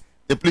plate.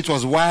 The plate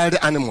was wild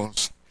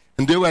animals.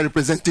 And they were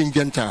representing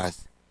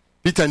Gentiles.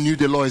 Peter knew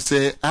the Lord. He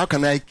said, how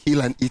can I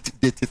kill and eat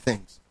dirty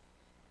things?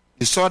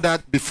 He saw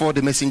that before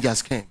the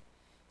messengers came.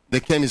 They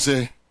came and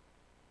said,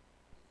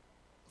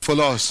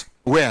 follow us.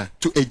 Where?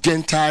 To a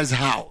Gentile's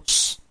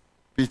house.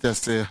 Peter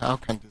said, how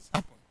can this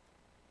happen?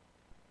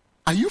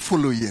 Are you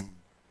following?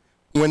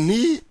 When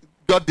he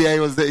got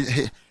there,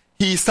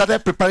 he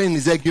started preparing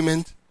his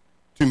argument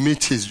to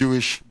meet his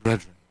Jewish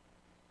brethren.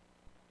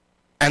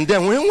 And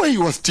then when he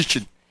was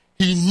teaching,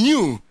 he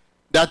knew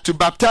that to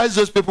baptize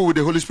those people with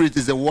the Holy Spirit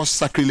is the worst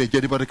sacrilege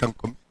anybody can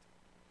commit.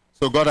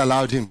 So God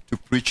allowed him to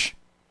preach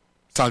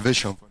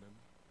salvation for them.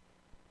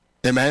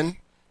 Amen.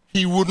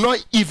 He would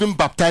not even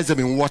baptize them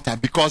in water,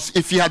 because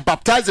if he had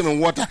baptized them in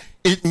water,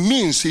 it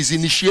means he's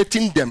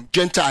initiating them,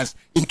 Gentiles,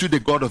 into the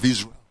God of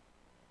Israel.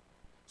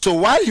 So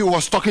while he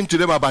was talking to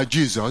them about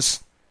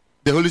Jesus,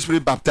 the Holy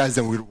Spirit baptized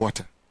them with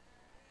water.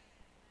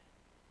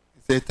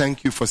 He said,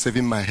 thank you for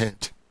saving my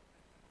head.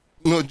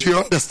 No, do you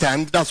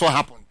understand? That's what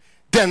happened.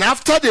 Then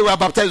after they were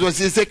baptized,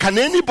 he said, can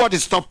anybody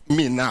stop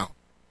me now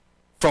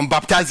from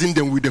baptizing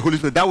them with the Holy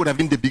Spirit? That would have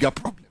been the bigger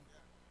problem.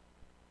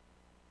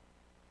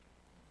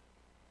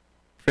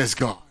 Praise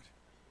God.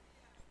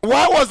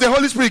 Why was the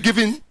Holy Spirit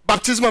given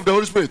baptism of the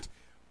Holy Spirit?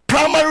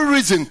 Primary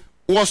reason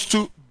was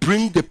to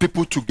bring the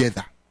people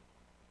together.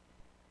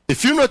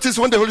 If you notice,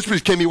 when the Holy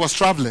Spirit came, he was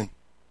traveling.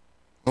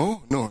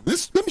 Oh, no.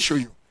 Let me show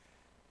you.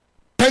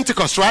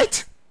 Pentecost,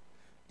 right?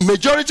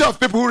 Majority of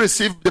people who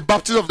received the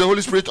baptism of the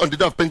Holy Spirit on the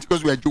day of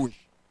Pentecost were Jewish.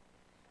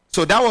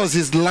 So that was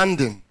his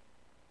landing.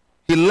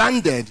 He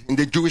landed in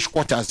the Jewish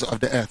quarters of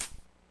the earth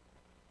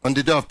on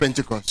the day of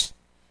Pentecost.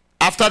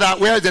 After that,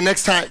 where is the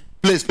next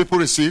place people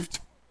received?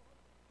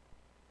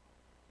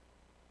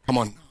 Come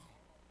on now.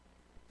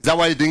 Is that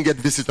why you didn't get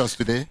visitors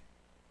today?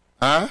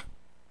 Huh?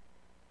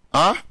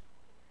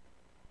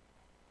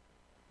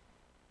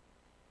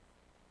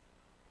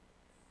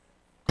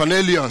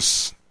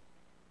 Cornelius.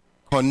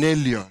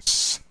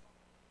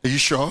 Are you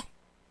sure?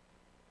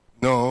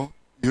 No,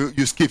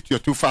 you skipped. You're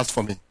too fast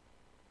for me.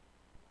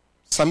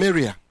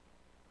 Samaria.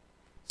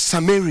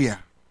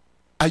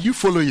 Are you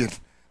following?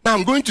 Now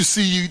I'm going to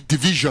see you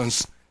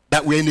divisions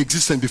that were in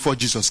existence before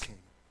Jesus came,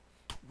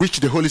 which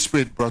the Holy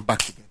Spirit brought back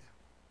together.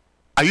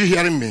 Are you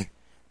hearing me?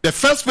 The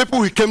first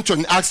people who came to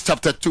in Acts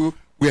chapter 2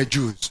 were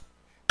Jews.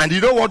 And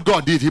you know what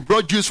God did? He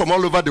brought Jews from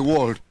all over the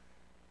world.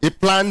 He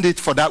planned it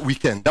for that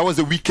weekend. That was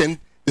the weekend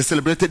they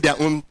celebrated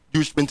their own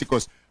Jewish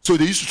Pentecost. So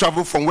they used to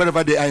travel from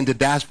wherever they are in the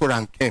diaspora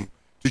and came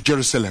to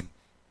Jerusalem.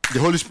 The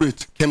Holy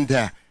Spirit came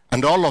there.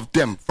 And all of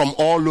them from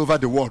all over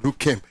the world who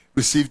came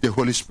received the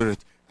Holy Spirit.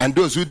 And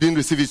those who didn't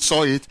receive it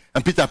saw it.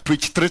 And Peter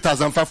preached.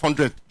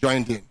 3,500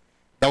 joined in.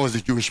 That was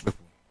the Jewish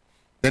people.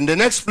 Then the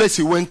next place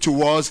he went to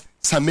was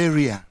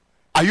Samaria.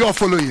 Are you all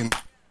following?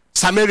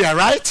 Samaria,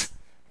 right?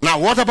 Now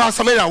what about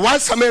Samaria? Why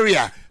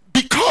Samaria?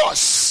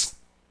 Because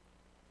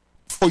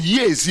for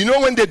years, you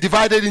know when they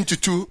divided into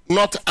two,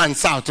 north and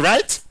south,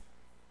 right?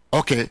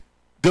 Okay.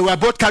 They were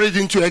both carried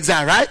into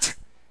exile, right?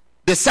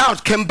 The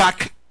south came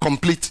back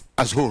complete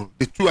as whole.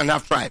 The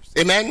 2.5 tribes.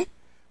 Amen?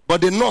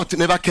 But the north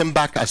never came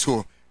back as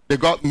whole. They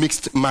got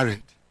mixed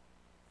married.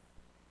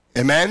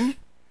 Amen?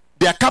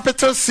 Their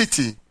capital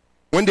city,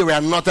 when they were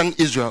in northern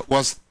Israel,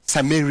 was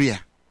Samaria.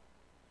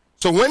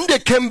 So when they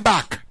came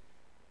back,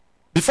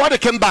 before they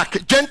came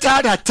back,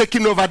 Gentiles had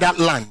taken over that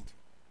land.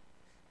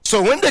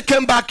 So when they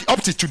came back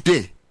up to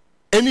today,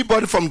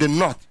 anybody from the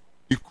north,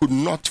 you could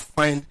not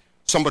find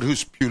somebody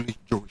who's purely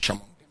Jewish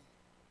among them.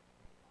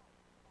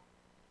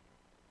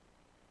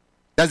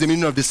 That's the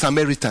meaning of the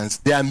Samaritans.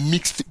 They are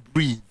mixed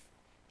breed,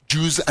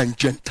 Jews and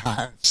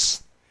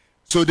Gentiles.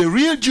 So the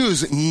real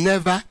Jews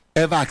never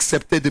ever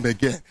accepted them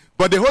again.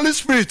 But the Holy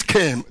Spirit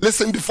came.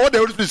 Listen, before the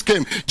Holy Spirit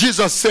came,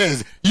 Jesus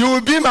says, you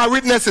will be my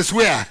witnesses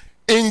where?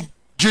 In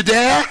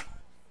Judea,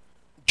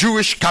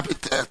 Jewish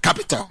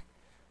capital.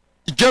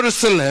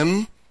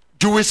 Jerusalem,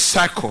 Jewish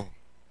circle.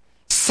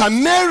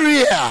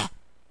 Samaria,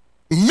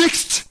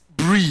 mixed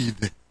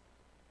breed.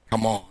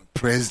 Come on,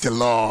 praise the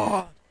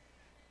Lord.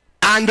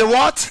 And the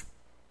what?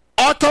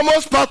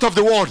 Uttermost part of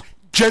the world,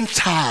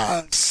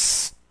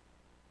 Gentiles.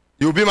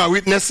 You will be my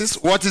witnesses.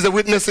 What is the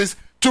witnesses?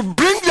 To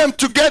bring them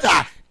together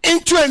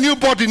into a new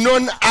body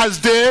known as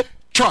the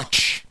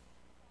church.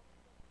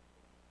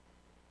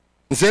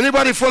 Is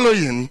anybody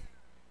following?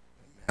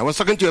 I was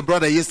talking to a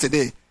brother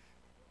yesterday,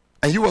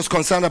 and he was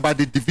concerned about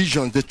the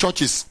divisions, the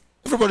churches.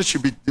 Everybody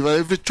should be divided.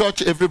 Every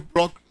church, every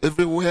block,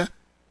 everywhere.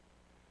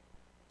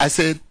 I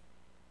said,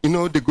 you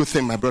know the good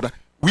thing, my brother,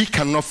 we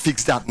cannot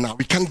fix that now.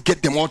 We can't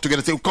get them all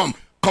together. Say, come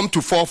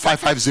to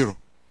 4550.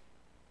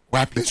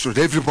 White Place Road.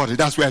 Everybody,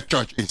 that's where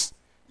church is.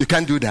 You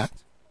can't do that.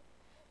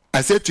 I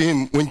said to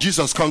him, when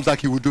Jesus comes back,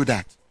 he will do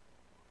that.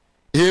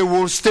 He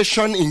will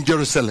station in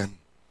Jerusalem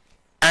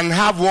and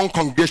have one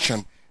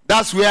congregation.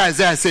 That's where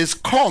Isaiah says,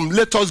 come,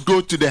 let us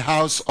go to the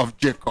house of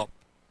Jacob.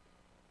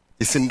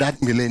 It's in that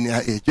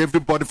millennial age.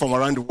 Everybody from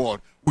around the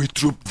world will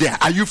troop there.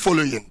 Are you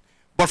following?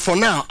 But for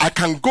now, I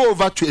can go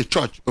over to a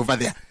church over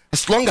there.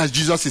 As long as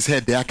Jesus is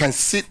here there, I can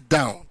sit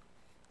down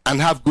and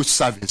have good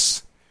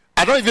service.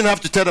 I don't even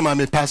have to tell them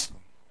I'm a pastor.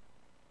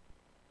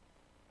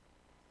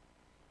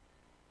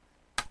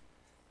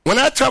 When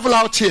I travel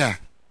out here,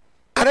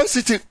 I don't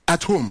sit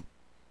at home.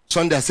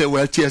 Sunday I say,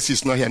 well, TSC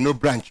is not here. No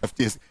branch of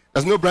TSC.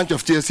 There's no branch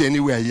of TSC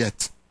anywhere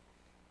yet.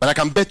 But I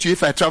can bet you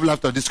if I travel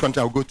out of this country,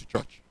 I'll go to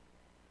church.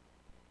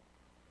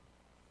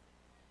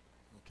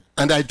 Okay.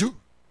 And I do.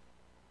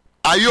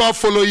 Are you all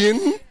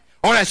following?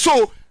 All right,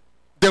 so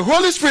the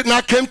Holy Spirit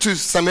now came to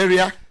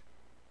Samaria.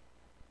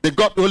 They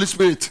got the Holy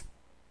Spirit.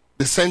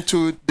 They sent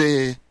to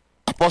the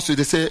apostles.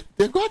 They say,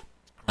 they got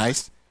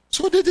Christ,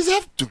 so they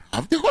deserve to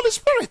have the Holy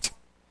Spirit.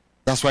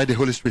 That's why the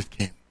Holy Spirit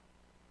came.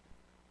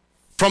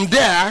 From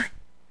there,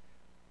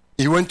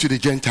 he went to the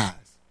Gentiles.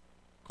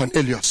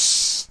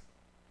 Cornelius.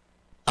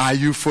 Are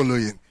you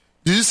following?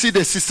 Do you see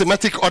the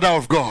systematic order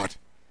of God?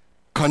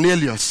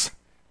 Cornelius.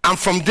 And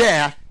from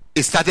there,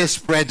 it started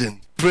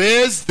spreading.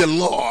 Praise the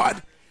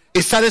Lord.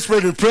 It started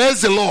spreading.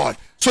 Praise the Lord.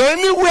 So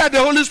anywhere the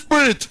Holy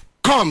Spirit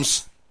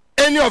comes,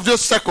 any of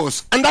those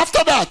circles. And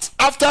after that,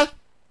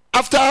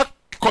 after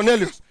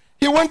Cornelius,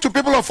 he went to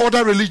people of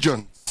other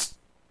religions.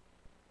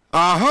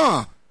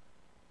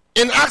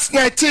 In Acts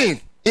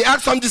 19, he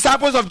asked some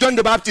disciples of John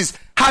the Baptist,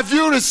 have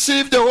you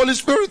received the Holy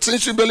Spirit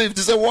since you believed?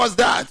 They said, what's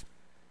that?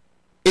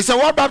 He said,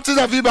 what baptism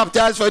have you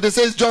baptized for? They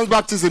said, it's John's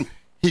baptism.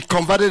 He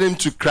converted them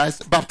to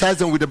Christ, baptized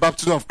them with the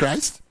baptism of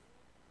Christ,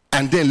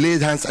 and then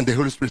laid hands and the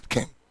Holy Spirit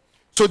came.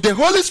 So the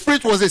Holy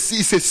Spirit is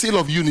a seal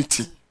of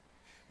unity.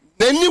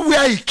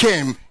 Anywhere he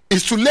came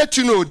is to let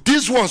you know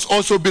these ones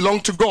also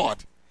belong to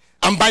God.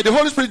 And by the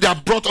Holy Spirit they are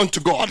brought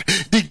unto God.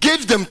 He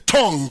gave them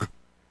tongue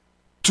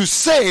to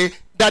say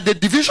that the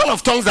division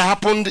of tongues that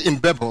happened in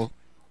Babel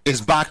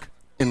is back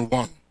in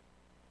one.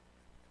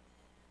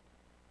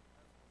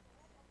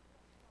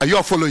 Are you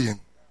all following?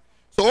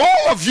 So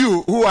all of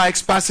you who are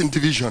experts in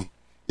division,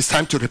 it's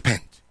time to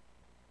repent.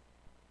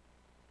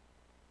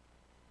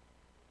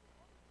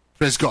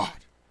 Praise God.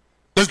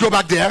 Let's go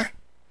back there.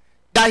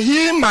 That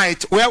he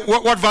might,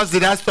 what verse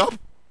did I stop?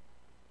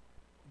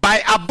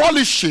 By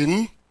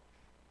abolishing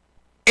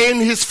in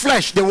his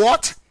flesh the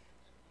what?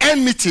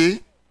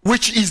 Enmity,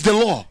 which is the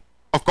law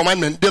of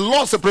commandment. The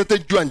law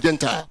separated Jew and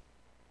Gentile.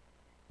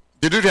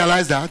 Did you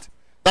realize that?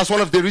 That's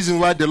one of the reasons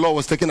why the law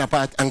was taken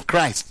apart and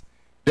Christ,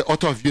 the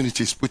author of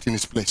unity, is put in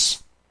his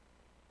place.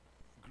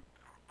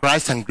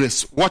 Christ and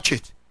grace. Watch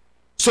it.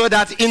 So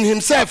that in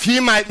himself he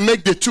might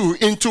make the two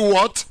into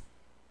what?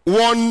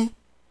 One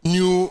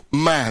new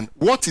man.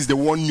 What is the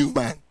one new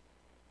man?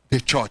 The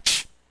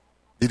church.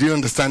 Did you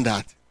understand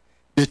that?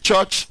 The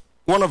church,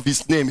 one of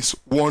his names is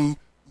one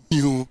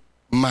new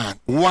man.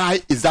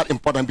 Why is that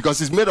important? Because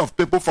it's made of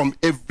people from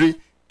every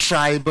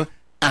tribe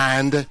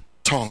and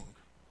tongue.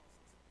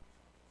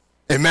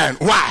 Amen.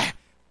 Why?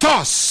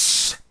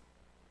 Thus,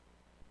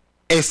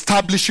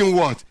 establishing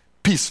what?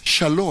 Peace,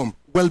 shalom,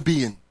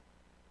 well-being.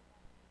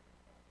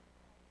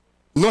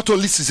 Not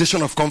only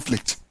cessation of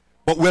conflict,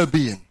 but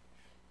well-being.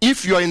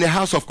 If you are in a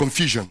house of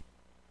confusion,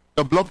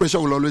 your blood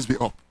pressure will always be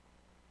up.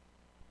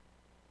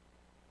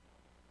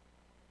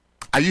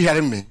 Are you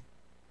hearing me?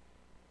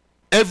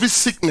 Every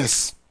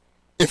sickness,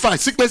 in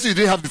fact, sickness you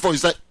didn't have before,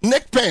 it's like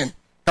neck pain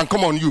can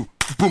come on you,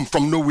 boom,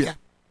 from nowhere.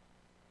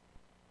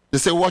 They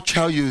say, watch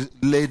how you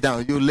lay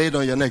down. You lay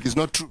down your neck. It's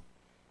not true.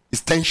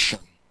 It's tension.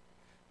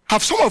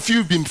 Have some of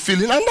you been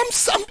feeling, and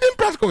I'm being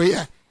practical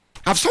here.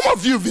 Have some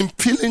of you been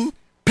feeling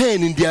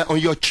pain on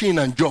your chin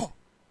and jaw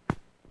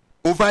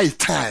over a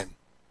time?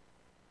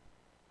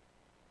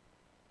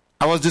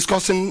 I was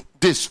discussing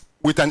this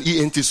with an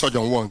ENT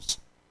surgeon once.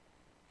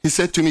 He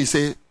said to me,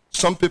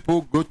 some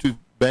people go to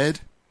bed,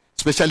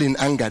 especially in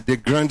anger, they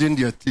grinding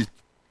their teeth.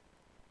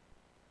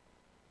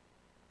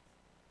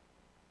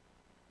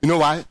 You know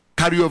why?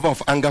 Carryover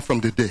of anger from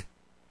the day.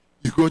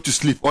 You go to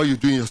sleep, all you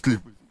do in your sleep.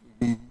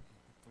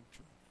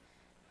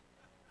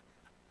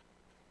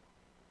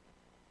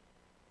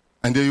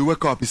 And then you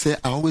wake up, you say,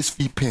 I always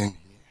feel pain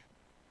here.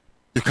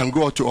 You can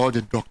go out to all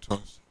the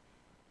doctors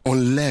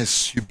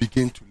unless you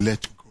begin to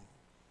let go.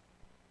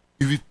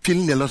 You'll be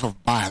feeling a lot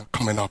of bile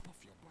coming up of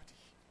your body.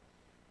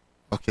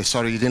 Okay,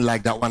 sorry, you didn't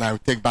like that one. I will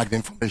take back the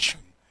information.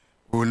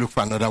 We will look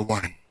for another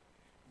one.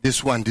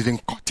 This one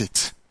didn't cut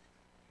it.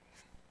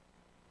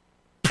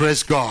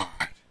 Praise God.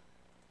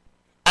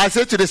 I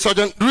said to the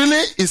surgeon,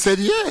 really? He said,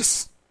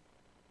 yes.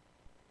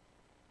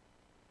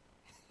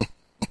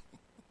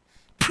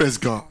 Praise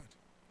God.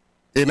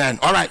 Amen.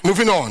 All right,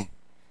 moving on.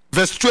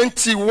 Verse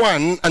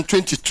 21 and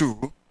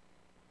 22.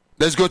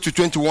 Let's go to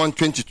 21,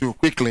 22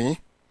 quickly.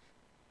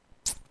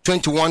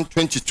 21,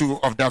 22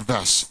 of that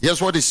verse.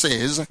 Here's what it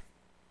says.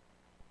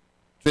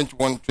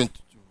 21,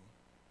 22.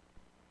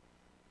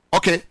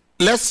 Okay,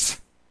 let's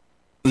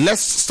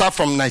start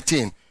from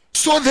 19.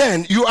 So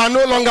then, you are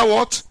no longer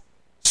what?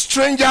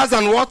 Strangers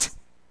and what?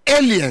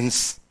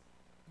 Aliens.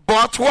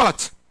 But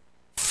what?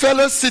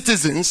 Fellow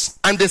citizens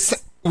and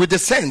with the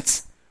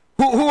saints.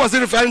 Who was he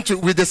referring to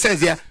with the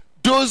saints here?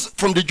 Those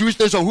from the Jewish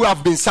nation who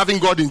have been serving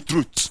God in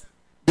truth.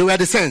 They were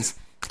the saints.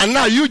 And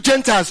now you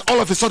Gentiles,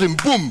 all of a sudden,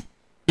 boom,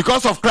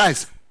 because of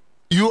Christ,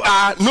 you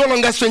are no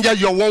longer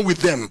strangers, you're one with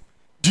them.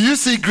 Do you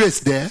see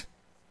grace there?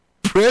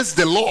 Praise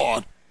the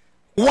Lord.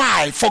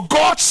 Why? For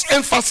God's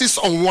emphasis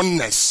on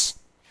oneness.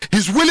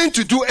 He's willing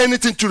to do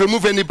anything to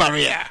remove any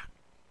barrier.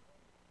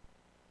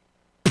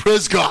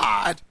 Praise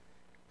God.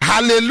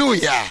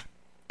 Hallelujah.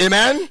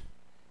 Amen.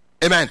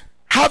 Amen.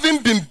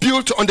 Having been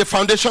built on the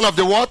foundation of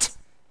the what?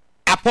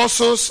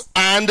 Apostles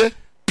and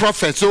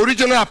prophets. So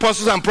original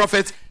apostles and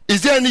prophets.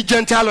 Is there any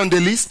Gentile on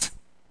the list?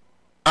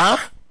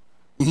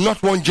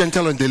 Not one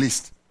Gentile on the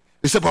list.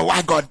 You say, but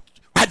why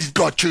did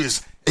God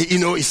choose?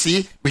 You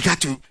see, we got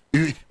to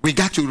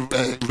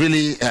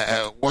really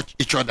watch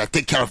each other,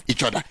 take care of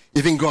each other.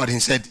 Even God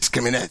himself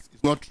discriminates.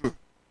 It's not true.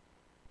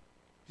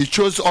 He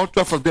chose all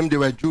 12 of them. They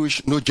were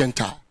Jewish, no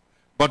Gentile.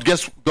 But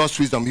guess God's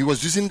wisdom. He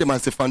was using them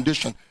as a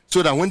foundation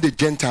so that when the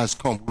Gentiles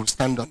come, we'll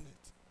stand on it.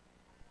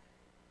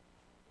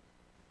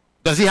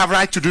 Does he have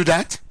right to do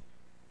that?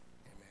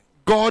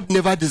 God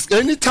never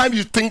anytime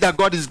you think that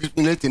God is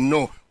discriminating,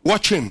 no.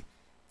 Watch him.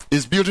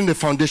 He's building the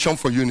foundation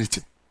for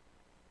unity.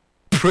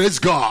 Praise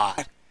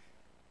God.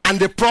 And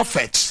the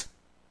prophets,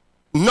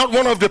 not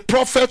one of the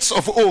prophets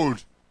of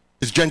old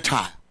is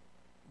Gentile.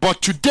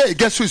 But today,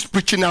 guess who is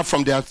preaching out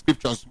from their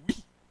scriptures? We.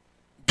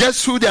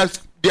 Guess who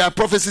their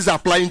prophecies are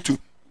applying to?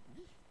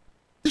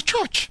 The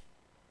church.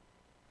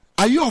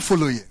 Are you all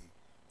following?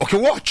 Okay,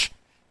 watch.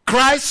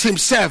 Christ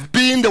himself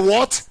being the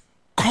what?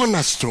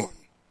 Cornerstone.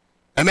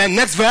 Amen.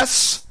 Next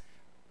verse.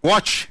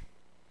 Watch.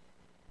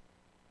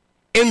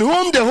 In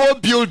whom the whole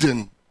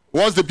building,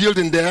 what's the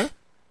building there?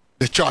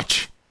 The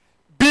church.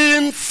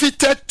 Being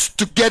fitted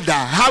together.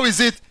 How is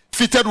it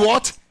fitted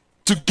what?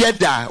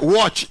 Together.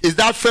 Watch. Is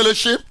that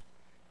fellowship?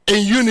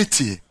 In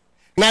unity.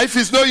 Now if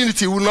it's no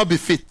unity, it will not be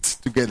fit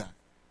together.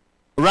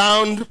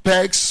 Round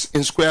pegs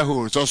in square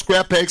holes, or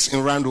square pegs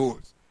in round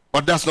holes.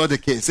 But that's not the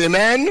case.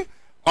 Amen?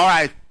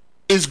 Alright.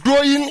 It's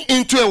growing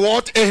into a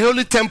what? A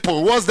holy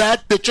temple. What's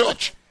that? The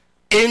church.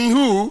 In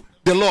who?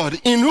 The Lord.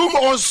 In whom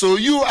also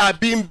you are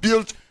being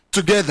built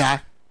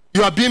together.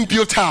 You are being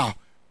built how?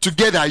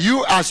 Together.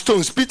 You are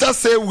stones. Peter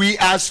said we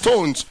are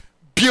stones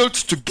built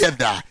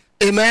together.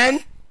 Amen?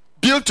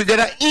 Built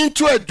together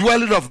into a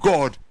dwelling of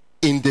God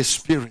in the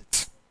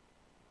Spirit.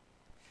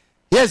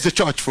 Here's the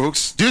church,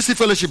 folks. Do you see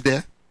fellowship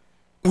there?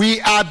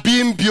 We are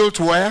being built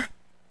where?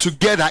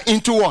 Together.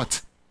 Into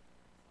what?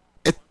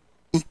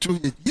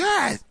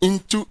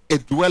 Into a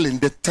dwelling,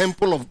 the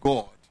temple of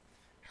God.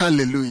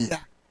 Hallelujah.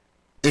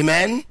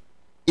 Amen.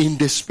 In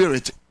the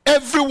Spirit.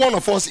 Every one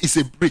of us is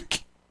a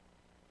brick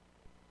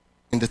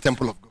in the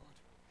temple of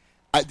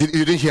God.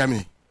 You didn't hear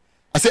me.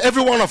 I said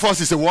every one of us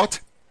is a what?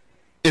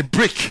 A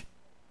brick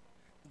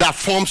that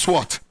forms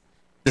what?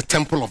 The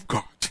temple of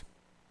God.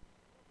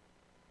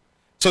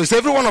 So is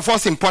every one of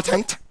us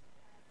important?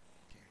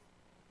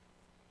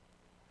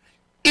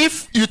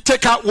 If you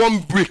take out one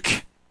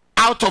brick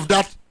out of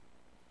that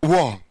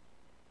wall,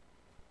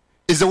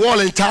 is the wall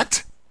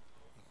intact?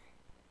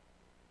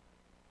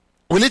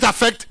 Will it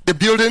affect the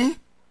building?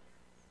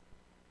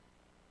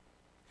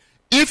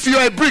 If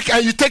you're a brick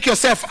and you take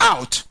yourself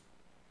out,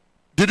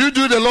 did you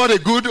do the Lord a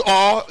good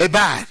or a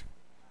bad?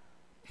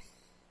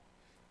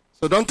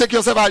 So don't take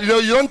yourself out.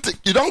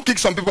 You don't kick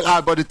some people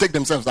out, but they take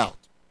themselves out.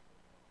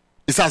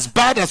 It's as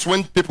bad as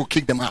when people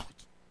kick them out.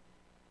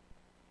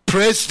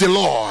 Praise the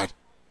Lord.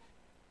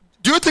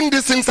 Do you think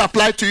these things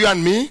apply to you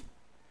and me?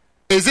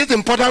 Is it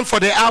important for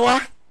the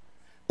hour?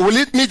 Will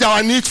it meet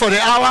our needs for the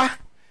hour?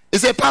 He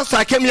said, Pastor,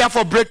 I came here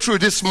for breakthrough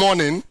this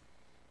morning.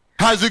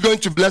 How is it going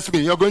to bless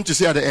me? You're going to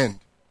see at the end.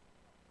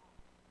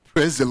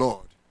 Praise the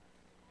Lord.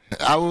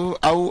 I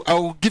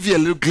will give you a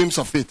little glimpse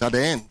of it at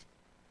the end.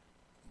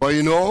 But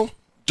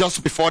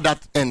just before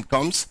that end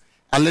comes,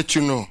 I'll let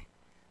you know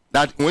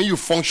that when you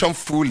function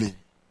fully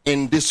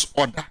in this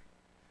order,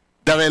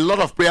 there are a lot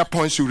of prayer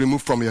points you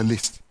remove from your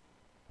list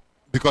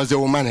because they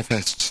will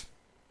manifest.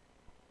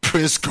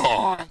 Praise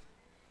God.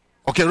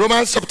 Okay,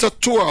 Romans chapter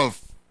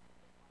 12.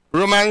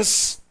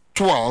 Romans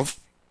 12.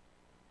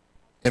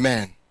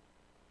 Amen.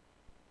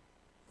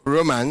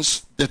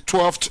 Romans, the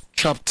 12th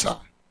chapter.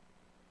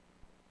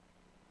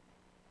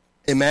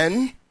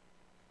 Amen.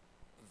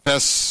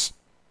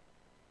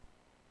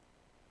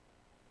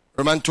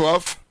 Romans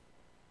 12.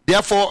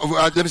 Therefore,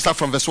 let me start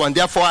from verse 1.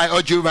 Therefore, I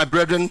urge you, my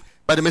brethren,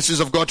 by the message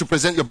of God, to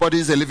present your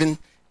bodies a living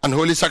and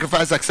holy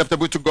sacrifice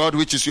acceptable to God,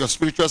 which is your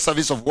spiritual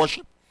service of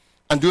worship.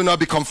 And do not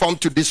be conformed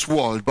to this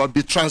world, but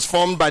be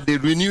transformed by the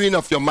renewing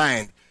of your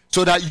mind,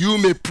 so that you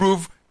may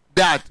prove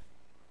that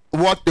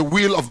what the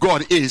will of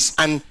God is,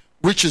 and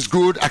which is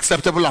good,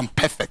 acceptable, and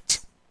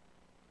perfect.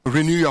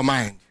 Renew your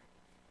mind.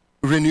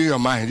 Renew your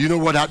mind. You know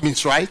what that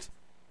means, right?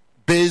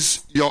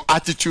 Base your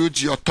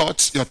attitudes, your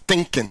thoughts, your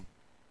thinking,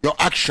 your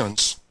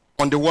actions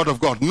on the word of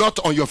God, not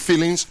on your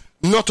feelings,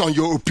 not on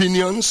your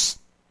opinions.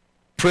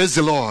 Praise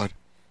the Lord.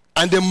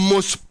 And the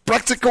most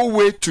practical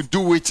way to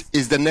do it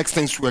is the next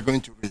things we're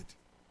going to read.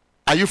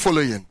 Are you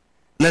following?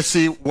 Let's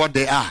see what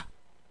they are.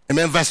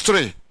 Amen. Verse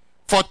 3.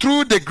 For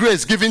through the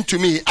grace given to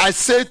me, I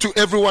say to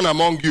everyone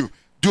among you,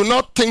 do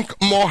not think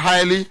more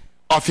highly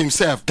of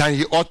himself than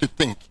he ought to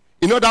think.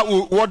 You know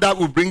what that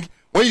will bring?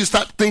 When you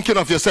start thinking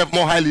of yourself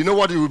more highly, you know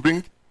what it will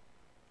bring?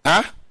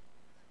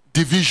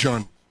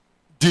 Division.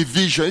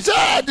 Division. He said,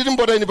 I didn't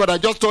bother anybody. I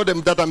just told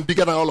them that I'm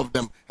bigger than all of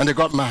them. And they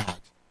got mad.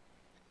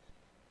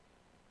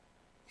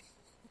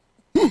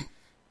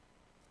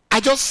 I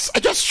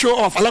just show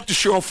off. I like to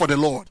show off for the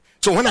Lord.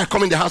 So when I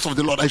come in the house of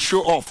the Lord, I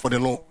show off for the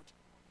Lord.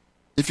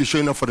 If you're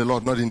showing off for the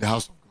Lord, not in the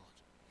house of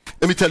God.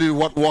 Let me tell you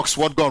what works,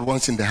 what God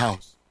wants in the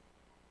house.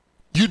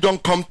 You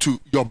don't come to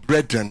your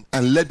brethren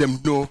and let them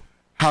know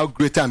how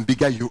greater and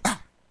bigger you are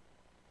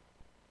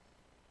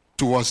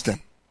towards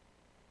them.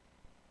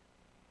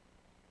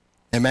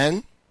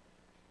 Amen?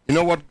 You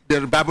know what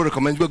the Bible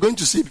recommends? We're going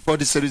to see before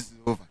this series is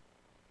over.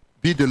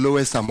 Be the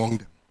lowest among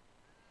them.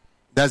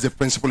 That's the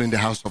principle in the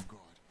house of God.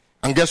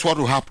 And guess what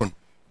will happen?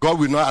 God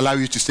will not allow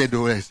you to stay the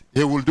lowest.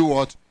 He will do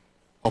what?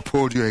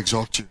 Uphold you,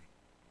 exalt you.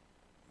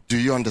 Do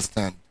you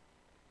understand?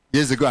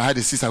 Years ago, I had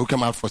a sister who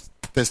came out for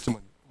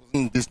testimony. It was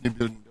in this new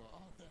building.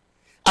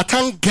 I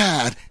thank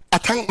God. I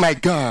thank my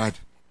God.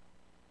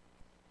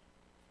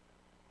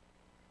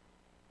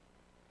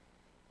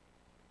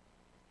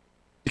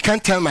 You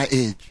can't tell my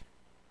age.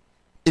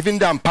 Even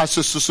though I'm past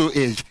so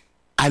age,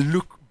 I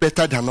look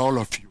better than all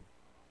of you.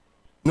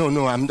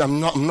 No, I'm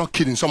not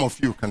kidding. Some of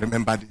you can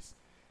remember this.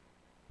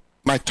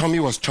 My tummy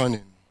was churning.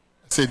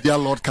 I said, dear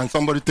Lord, can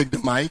somebody take the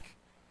mic?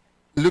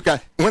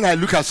 When I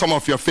look at some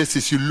of your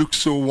faces, you look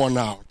so worn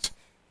out.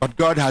 But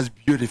God has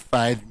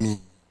beautified me.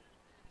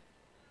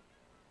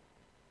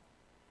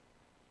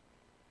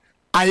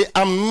 I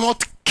am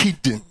not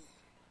kidding.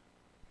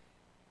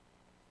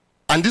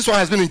 And this one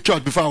has been in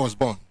church before I was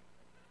born.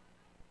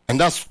 And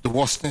that's the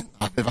worst thing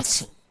I've ever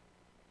seen.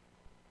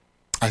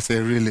 I say,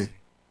 really?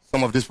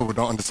 Some of these people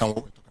don't understand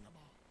what we're talking about.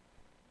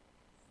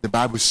 The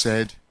Bible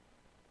said,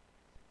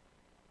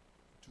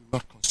 do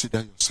not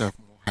consider yourself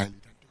more highly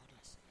than the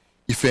others.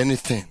 If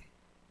anything,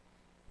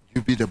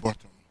 you be the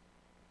bottom.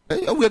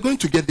 We're going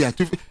to get there.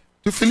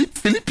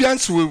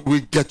 Philippians will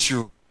get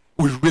you,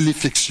 will really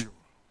fix you.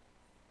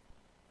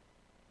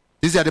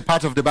 These are the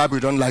part of the Bible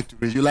you don't like to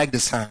read. You like the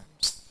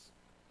Psalms.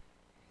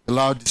 The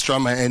Lord destroy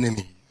my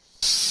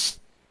enemies.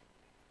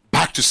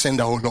 Back to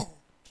sender, O Lord.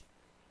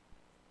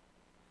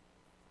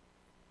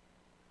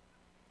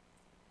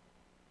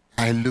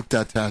 I looked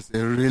at her and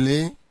said,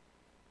 really?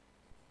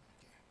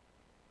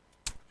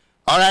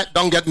 All right,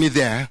 don't get me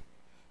there.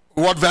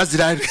 What verse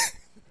did I read?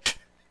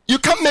 You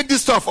can't make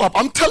this stuff up.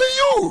 I'm telling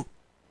you.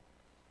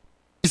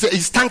 He said,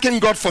 he's thanking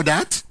God for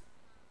that.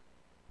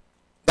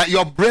 That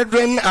your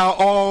brethren are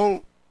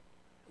all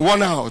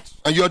worn out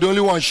and you're the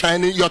only one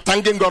shining. You're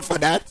thanking God for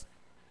that.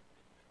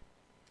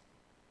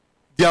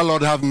 Dear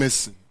Lord, have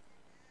mercy.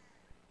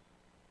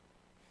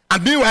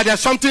 And meanwhile, there's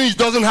something he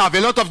doesn't have.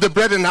 A lot of the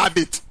brethren have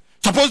it.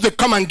 Suppose they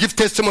come and give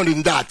testimony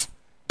in that.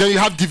 Then you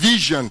have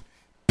division.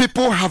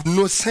 People have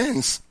no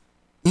sense.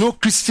 No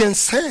Christian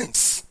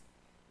sense.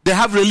 They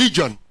have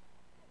religion,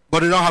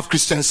 but they don't have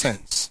Christian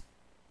sense.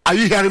 Are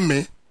you hearing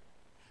me?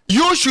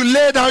 You should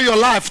lay down your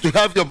life to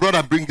help your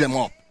brother bring them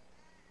up.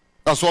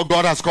 That's what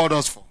God has called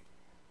us for.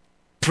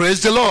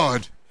 Praise the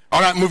Lord.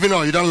 All right, moving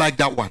on. You don't like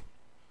that one.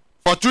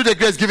 For through the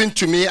grace given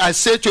to me, I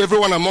say to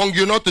everyone among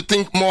you not to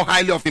think more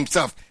highly of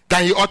himself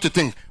than he ought to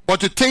think,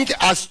 but to think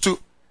as to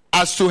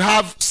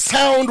have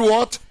sound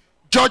what?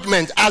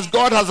 Judgment, as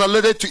God has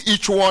allotted to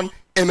each one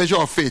a measure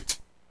of faith.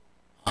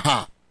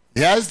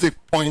 Here's the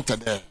pointer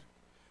there.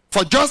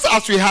 For just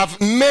as we have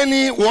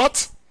many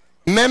what?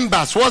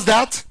 Members. What's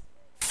that?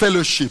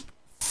 Fellowship.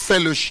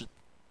 Fellowship.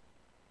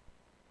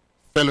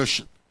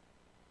 Fellowship.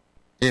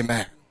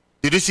 Amen.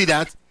 Did you see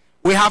that?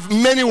 We have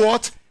many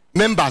what?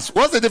 Members.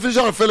 What's the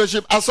definition of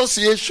fellowship?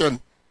 Association.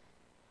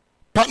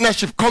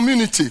 Partnership.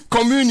 Community.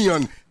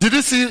 Communion. Did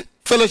you see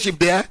fellowship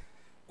there?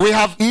 We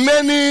have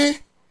many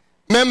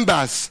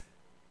members.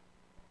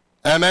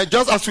 Amen.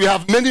 Just as we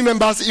have many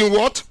members in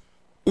what?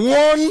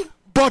 One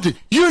body.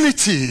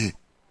 Unity.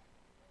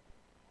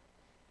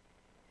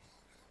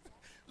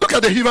 Look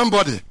at the human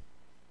body.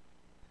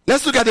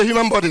 Let's look at the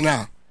human body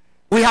now.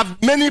 We have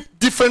many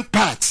different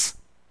parts.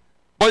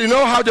 But you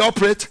know how they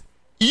operate?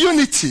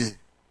 Unity.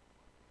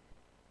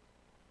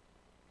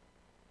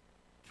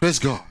 Praise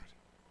God.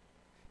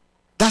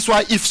 That's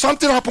why if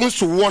something happens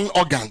to one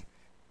organ,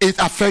 it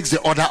affects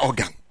the other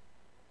organ.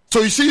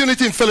 So you see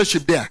unity in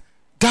fellowship there.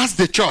 That's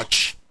the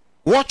church.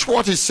 Watch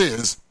what it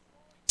says.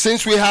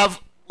 Since we who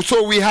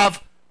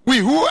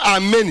are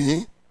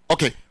many,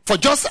 okay, for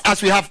just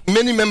as we have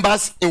many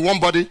members in one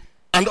body,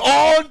 and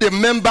all the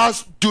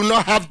members do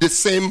not have the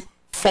same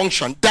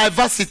function.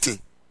 Diversity.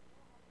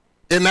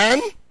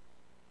 Amen?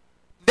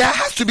 There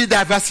has to be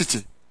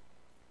diversity.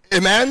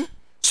 Amen?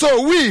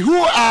 So we who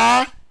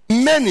are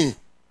many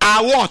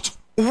are what?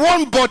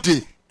 One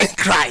body in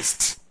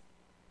Christ.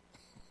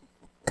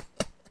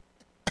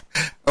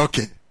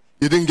 Okay.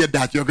 You didn't get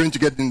that. You're going to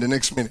get it in the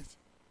next minute.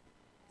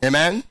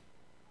 Amen?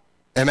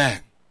 Amen.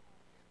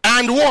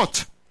 And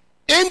what?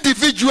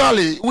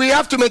 Individually, we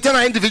have to maintain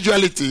our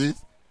individuality,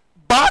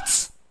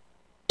 but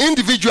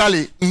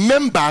individually,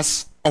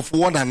 members of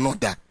one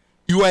another.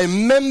 You are a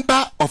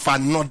member of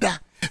another,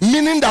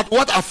 meaning that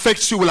what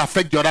affects you will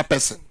affect the other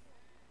person.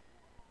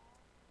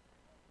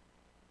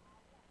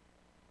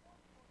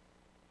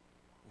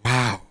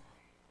 Wow.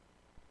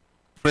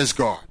 Praise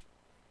God.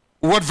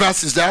 What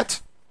verse is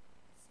that?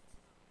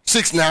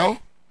 6 now.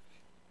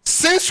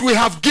 Since we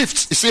have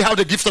gifts, you see how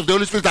the gifts of the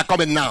Holy Spirit are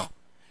coming now.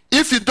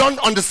 If you don't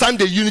understand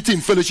the unity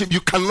in fellowship, you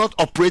cannot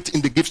operate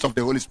in the gifts of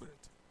the Holy Spirit.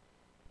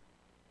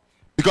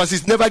 Because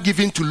it's never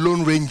given to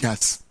lone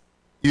rangers.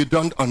 You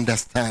don't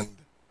understand.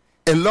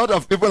 A lot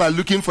of people are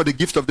looking for the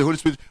gift of the Holy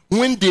Spirit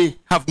when they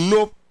have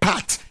no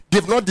part.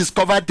 They've not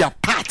discovered their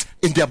part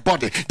in their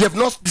body. They've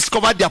not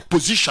discovered their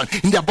position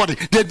in their body.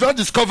 They've not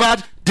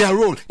discovered their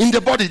role in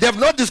the body. They've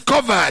not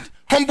discovered,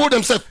 humble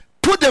themselves,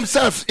 put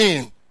themselves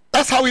in.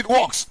 That's how it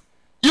works.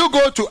 You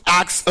go to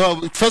Acts,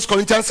 1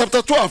 Corinthians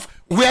chapter 12,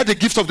 where the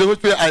gifts of the Holy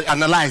Spirit are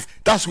analyzed.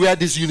 That's where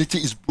this unity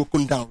is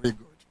broken down very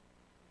good.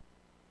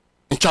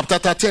 In chapter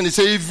 13, it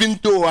says, even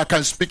though I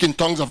can speak in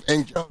tongues of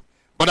angels,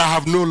 but I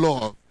have no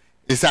love.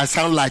 It's I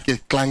sound like a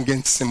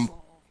clanging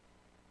cymbal.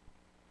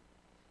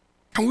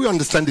 Can we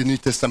understand the New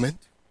Testament?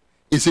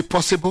 Is it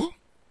possible?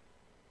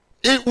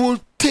 It will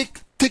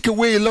take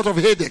away a lot of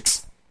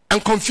headaches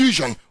and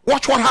confusion.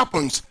 Watch what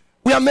happens.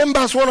 We are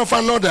members one of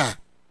another.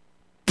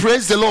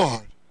 Praise the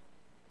Lord.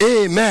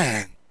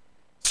 Amen.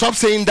 Stop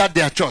saying that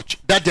they are church,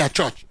 that they are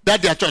church,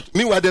 that they are church.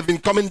 Meanwhile, they've been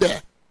coming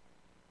there.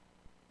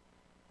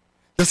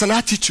 There's an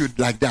attitude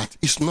like that.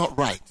 It's not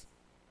right.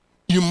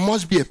 You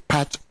must be a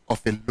part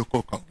of a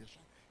local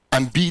congregation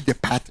and be the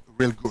part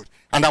real good.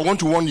 And I want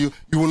to warn you,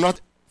 you will not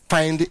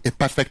find a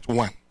perfect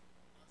one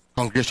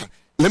congregation.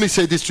 Let me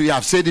say this to you.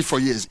 I've said it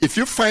for years. If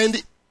you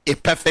find a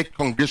perfect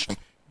congregation,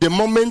 the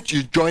moment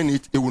you join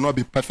it, it will not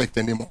be perfect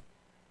anymore.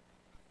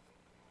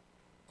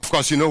 Of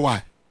course, you know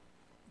why?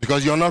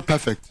 Because you're not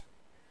perfect.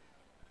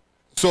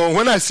 So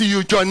when I see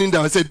you joining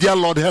them, I say, dear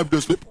Lord, help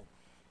those people.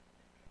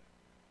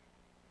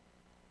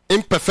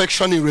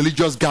 Imperfection in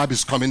religious garb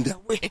is coming their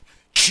way.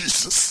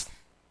 Jesus,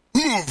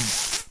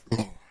 move,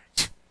 Lord.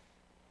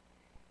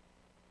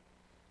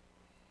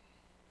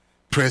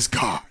 Praise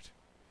God.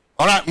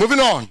 All right, moving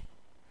on.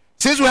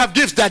 Since we have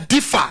gifts that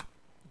differ,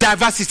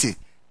 diversity,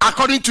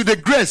 according to the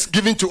grace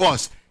given to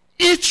us,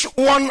 each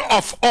one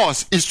of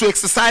us is to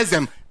exercise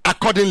them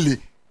accordingly.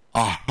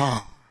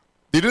 Aha.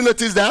 Did you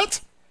notice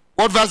that?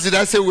 What verse did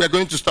I say we were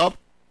going to stop?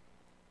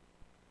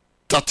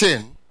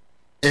 13.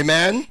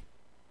 Amen.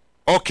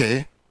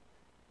 Okay.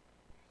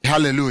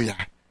 Hallelujah.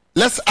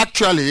 Let's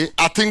actually,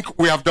 I think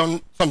we have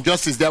done some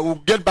justice there. We'll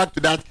get back to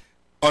that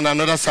on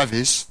another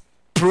service.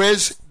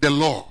 Praise the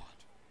Lord.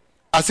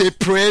 I say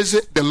praise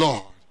the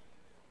Lord.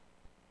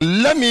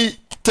 Let me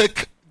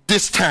take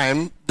this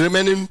time, the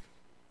remaining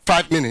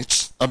 5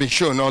 minutes, I'll be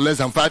sure no less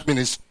than 5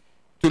 minutes,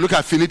 to look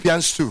at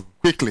Philippians 2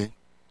 quickly.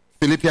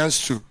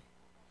 Philippians 2,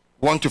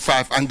 1 to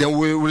 5, and then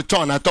we'll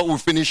return. I thought we'll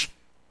finish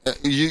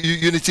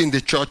unity in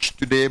the church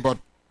today, but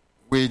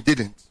we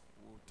didn't.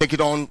 We'll take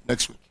it on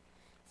next week.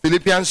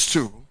 Philippians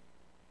 2,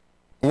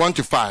 1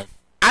 to 5.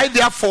 I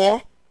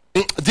therefore,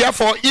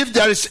 if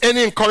there is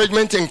any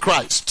encouragement in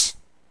Christ,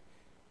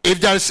 if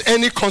there is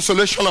any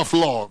consolation of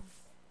love,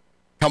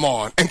 come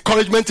on,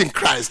 encouragement in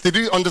Christ. Did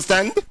you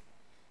understand?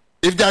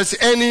 If there's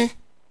any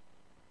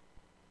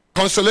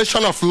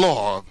consolation of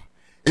love,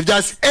 if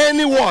there's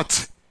any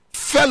what?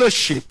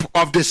 Fellowship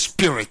of the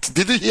Spirit.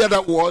 Did you hear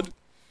that word?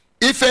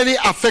 If any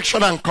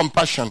affection and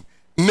compassion,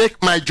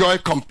 make my joy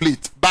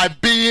complete by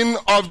being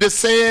of the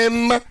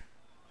same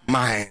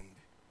mind.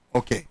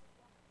 Okay.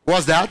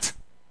 What's that?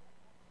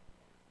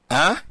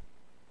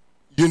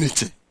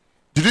 Unity.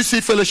 Did you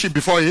see fellowship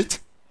before it?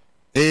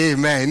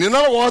 Amen. You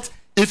know what?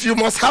 If you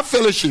must have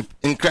fellowship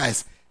in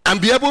Christ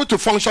and be able to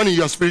function in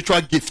your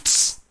spiritual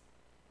gifts,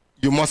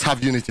 you must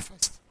have unity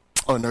first.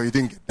 Oh no, you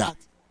didn't get that.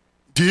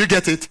 Do you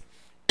get it?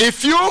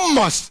 If you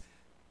must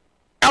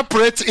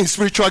operate in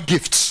spiritual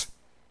gifts,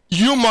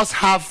 you must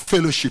have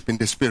fellowship in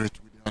the Spirit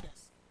with the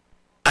others.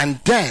 And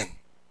then,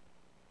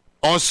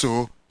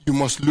 also, you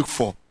must look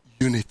for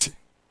unity.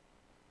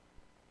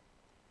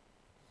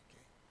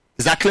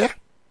 Is that clear?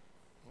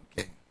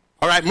 Okay.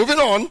 All right, moving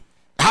on.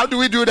 How do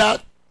we do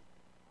that?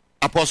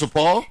 Apostle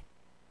Paul.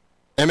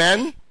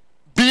 Amen.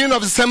 Being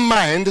of the same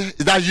mind,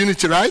 that's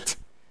unity, right?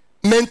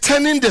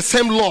 Maintaining the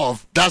same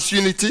love, that's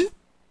unity.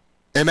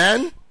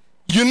 Amen.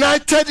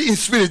 United in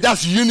spirit,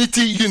 that's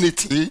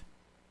unity.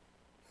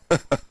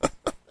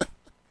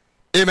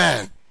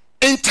 Amen.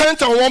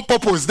 Intent on one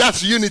purpose,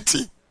 that's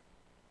unity.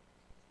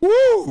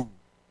 Woo!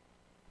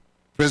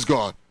 Praise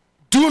God.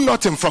 Do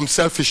nothing from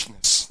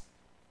selfishness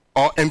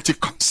or empty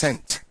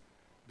consent,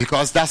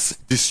 because that's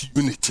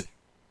disunity.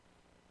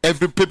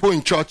 Every people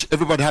in church,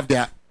 everybody have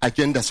their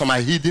agenda. Some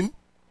are hidden.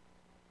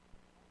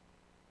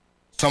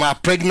 Some are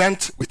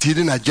pregnant with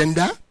hidden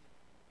agenda.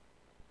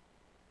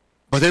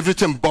 But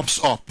everything bobs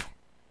up.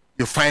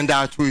 You find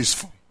out who is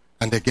for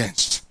and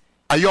against.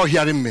 Are you all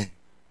hearing me?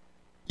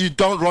 You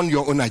don't run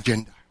your own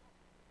agenda.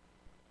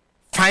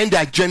 Find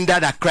the agenda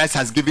that Christ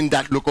has given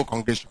that local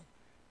congregation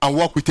and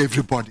work with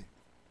everybody.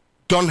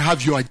 Don't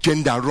have your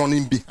agenda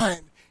running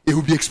behind. It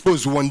will be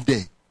exposed one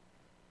day.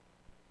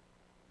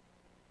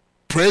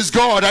 Praise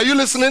God. Are you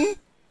listening?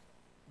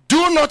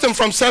 Do nothing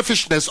from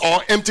selfishness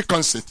or empty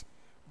conceit,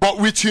 but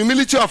with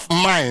humility of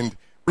mind,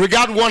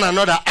 regard one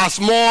another as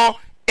more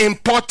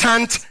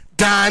important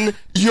than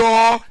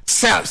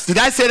yourselves. Did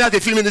I say that a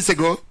few minutes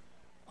ago?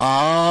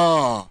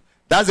 Oh,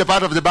 that's the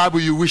part of the Bible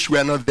you wish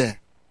were not there.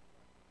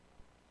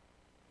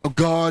 Oh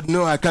God,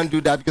 no, I can't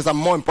do that because I'm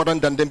more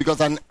important than them,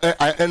 because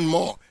I earn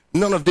more.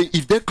 None of them.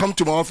 If they come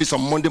to my office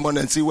on Monday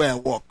morning and see where I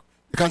work,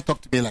 you can't talk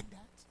to me like that.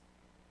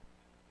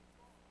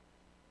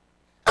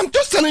 I'm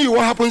just telling you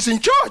what happens in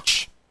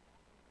church.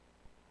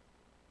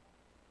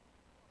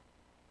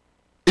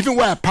 Even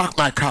where I park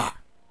my car,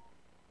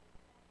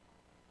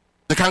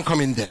 they can't come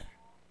in there.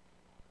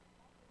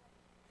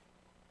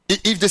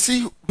 If they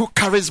see who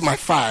carries my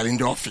file in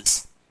the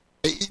office,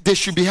 they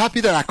should be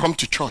happy that I come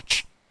to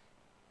church.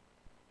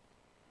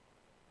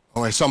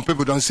 Oh, some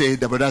people don't say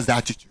that, but that's the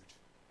attitude.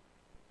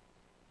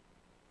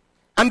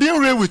 I'm being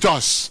real with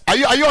us. Are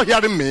you all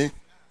hearing me?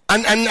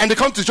 And they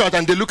come to church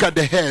and they look at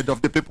the head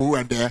of the people who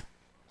are there,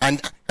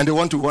 and they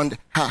want to wonder,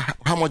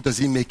 how much does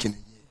he make in a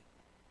year?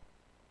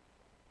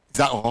 Is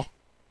that all?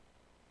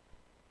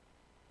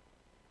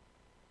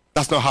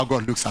 That's not how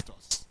God looks at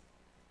us.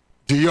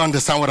 Do you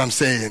understand what I'm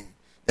saying?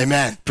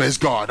 Amen. Praise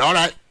God. All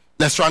right.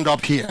 Let's round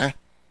up here.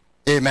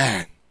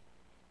 Amen.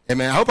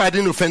 Amen. I hope I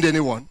didn't offend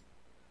anyone.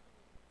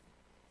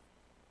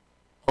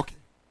 Okay.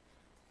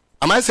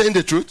 Am I saying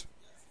the truth?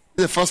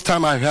 This is the first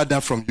time I heard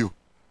that from you.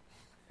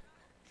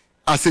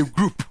 As a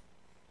group.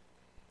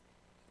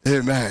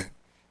 Amen.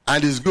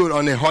 And it's good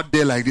on a hot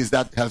day like this.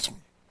 That helps me.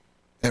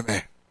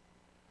 Amen.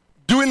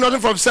 Doing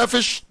nothing from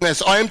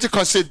selfishness or empty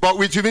conceit, but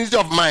with humility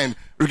of mind,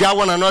 regard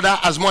one another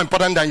as more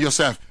important than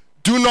yourself.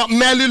 Do not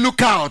merely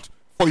look out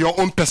for your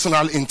own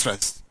personal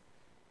interest,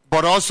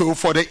 but also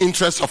for the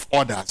interest of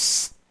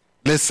others.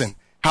 Listen,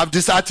 have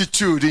this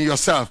attitude in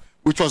yourself,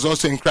 which was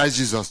also in Christ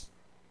Jesus,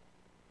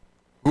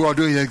 who,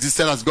 although he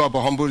existed as God,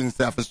 but humbled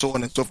himself, and so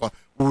on and so forth.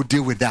 We will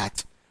deal with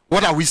that.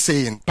 What are we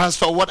saying?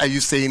 Pastor, what are you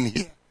saying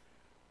here?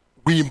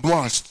 We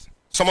must.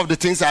 Some of the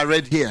things I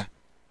read here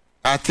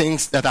are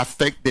things that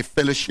affect the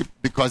fellowship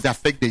because they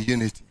affect the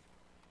unity.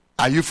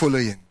 Are you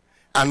following?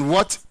 And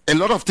what a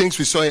lot of things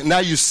we saw, now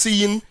you're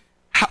seeing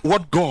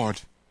what God,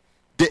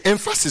 the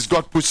emphasis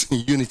God puts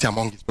in unity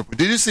among his people.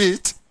 Did you see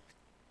it?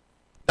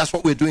 That's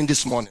what we're doing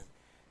this morning.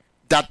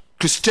 That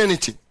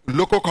Christianity,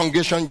 local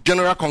congregation,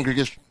 general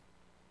congregation,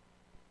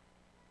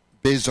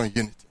 based on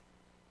unity.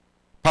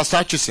 Pastor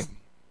Atchison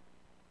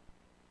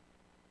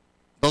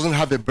doesn't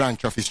have a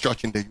branch of his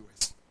church in the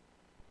U.S.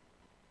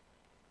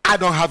 I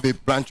don't have a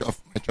branch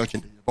of my church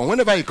in the U.S. But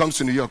whenever he comes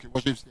to New York, he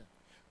worships here.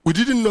 We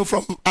didn't know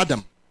from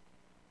Adam.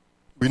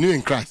 We knew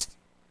in Christ.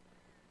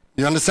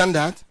 You understand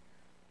that?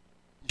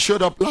 He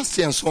showed up last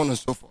year and so on and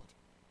so forth.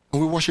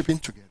 And we worship him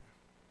together.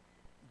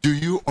 Do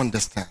you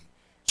understand?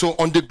 So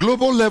on the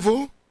global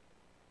level,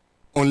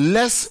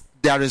 unless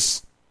there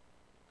is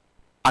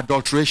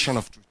adulteration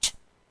of truth,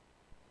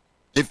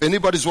 if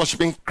anybody's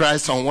worshiping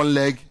Christ on one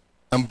leg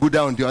and Buddha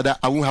on the other,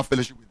 I won't have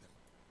fellowship with them.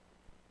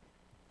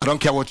 I don't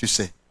care what you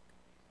say.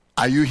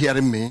 Are you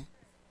hearing me?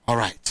 All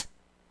right.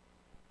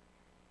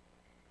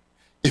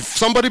 If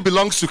somebody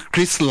belongs to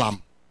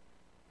Chrislam,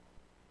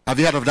 have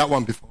you heard of that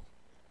one before?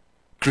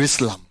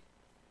 Chrislam.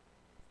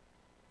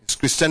 It's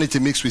Christianity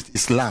mixed with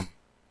Islam.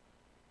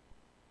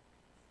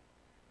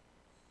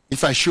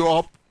 If I show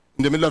up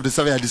in the middle of the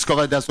service, I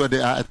discover that's where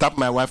they are. I tap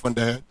my wife on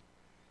the head,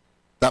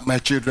 tap my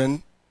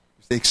children,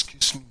 say,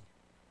 excuse me.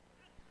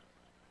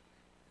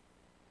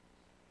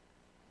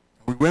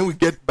 When we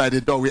get by the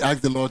door, we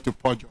ask the Lord to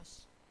purge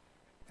us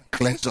and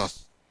cleanse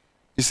us.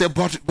 He said,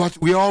 but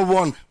we all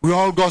one. We're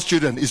all God's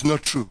children. It's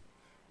not true.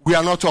 We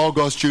are not all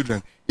God's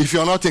children. If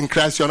you're not in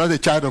Christ, you're not a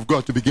child of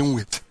God to begin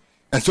with.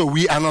 And so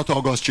we are not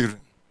all God's children.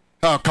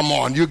 Oh, come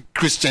on, you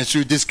Christians,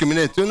 you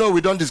discriminate. No,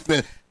 we don't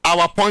discriminate.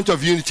 Our point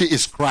of unity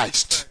is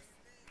Christ.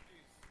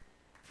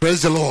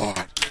 Praise the Lord.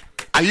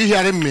 Are you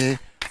hearing me?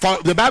 For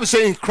the Bible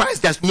says in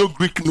Christ there's no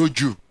Greek, no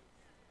Jew.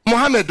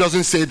 Muhammad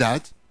doesn't say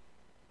that.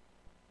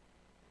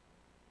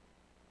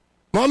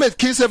 Muhammad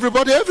kills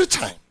everybody every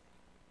time.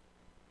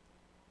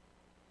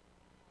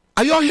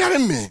 Are you all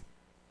hearing me?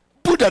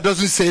 Buddha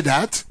doesn't say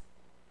that.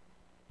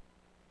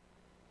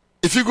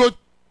 If you go,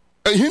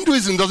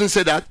 Hinduism doesn't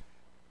say that.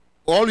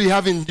 All you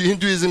have in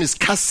Hinduism is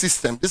caste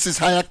system. This is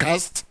higher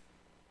caste.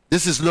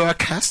 This is lower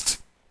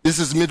caste. This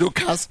is middle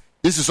caste.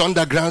 This is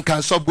underground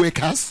caste, subway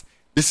caste.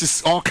 This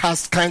is all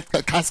caste.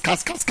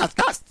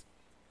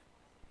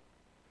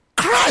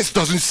 Christ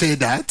doesn't say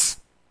that.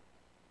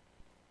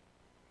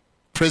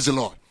 Praise the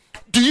Lord.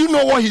 Do you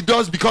know what he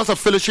does because of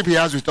fellowship he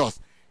has with us?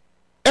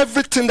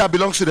 Everything that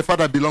belongs to the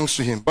Father belongs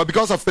to him. But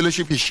because of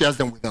fellowship, he shares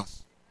them with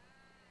us.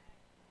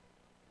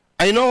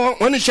 And you know,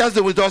 when he shares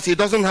them with us, he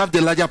doesn't have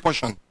the larger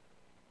portion.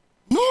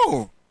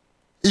 No.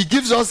 He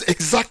gives us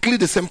exactly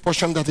the same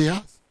portion that he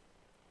has.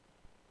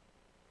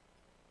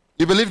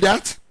 You believe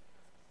that?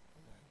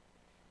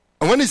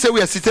 And when he said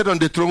we are seated on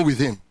the throne with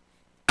him,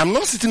 I'm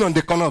not sitting on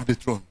the corner of the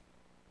throne.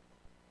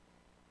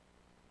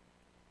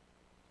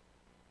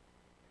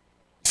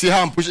 See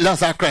how I'm pushing?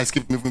 That's how Christ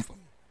keeps moving for me.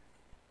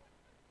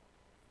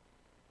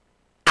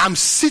 I'm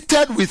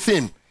seated with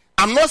him.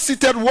 I'm not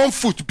seated 1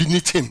 foot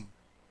beneath him.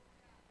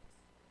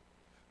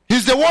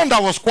 He's the one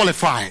that was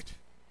qualified.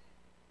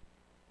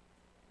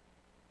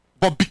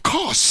 But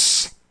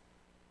because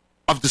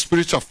of the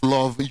spirit of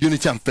love,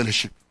 unity, and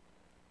fellowship,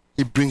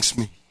 he brings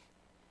me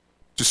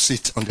to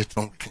sit on the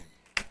throne with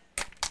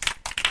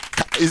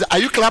him. Are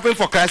you clapping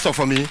for Christ or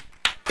for me?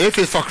 If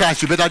it's for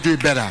Christ, you better do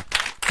it better.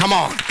 Come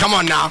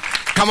on now.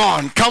 Come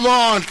on. Can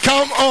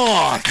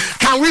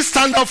we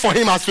stand up for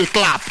him as we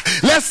clap?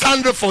 Let's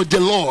stand up for the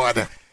Lord.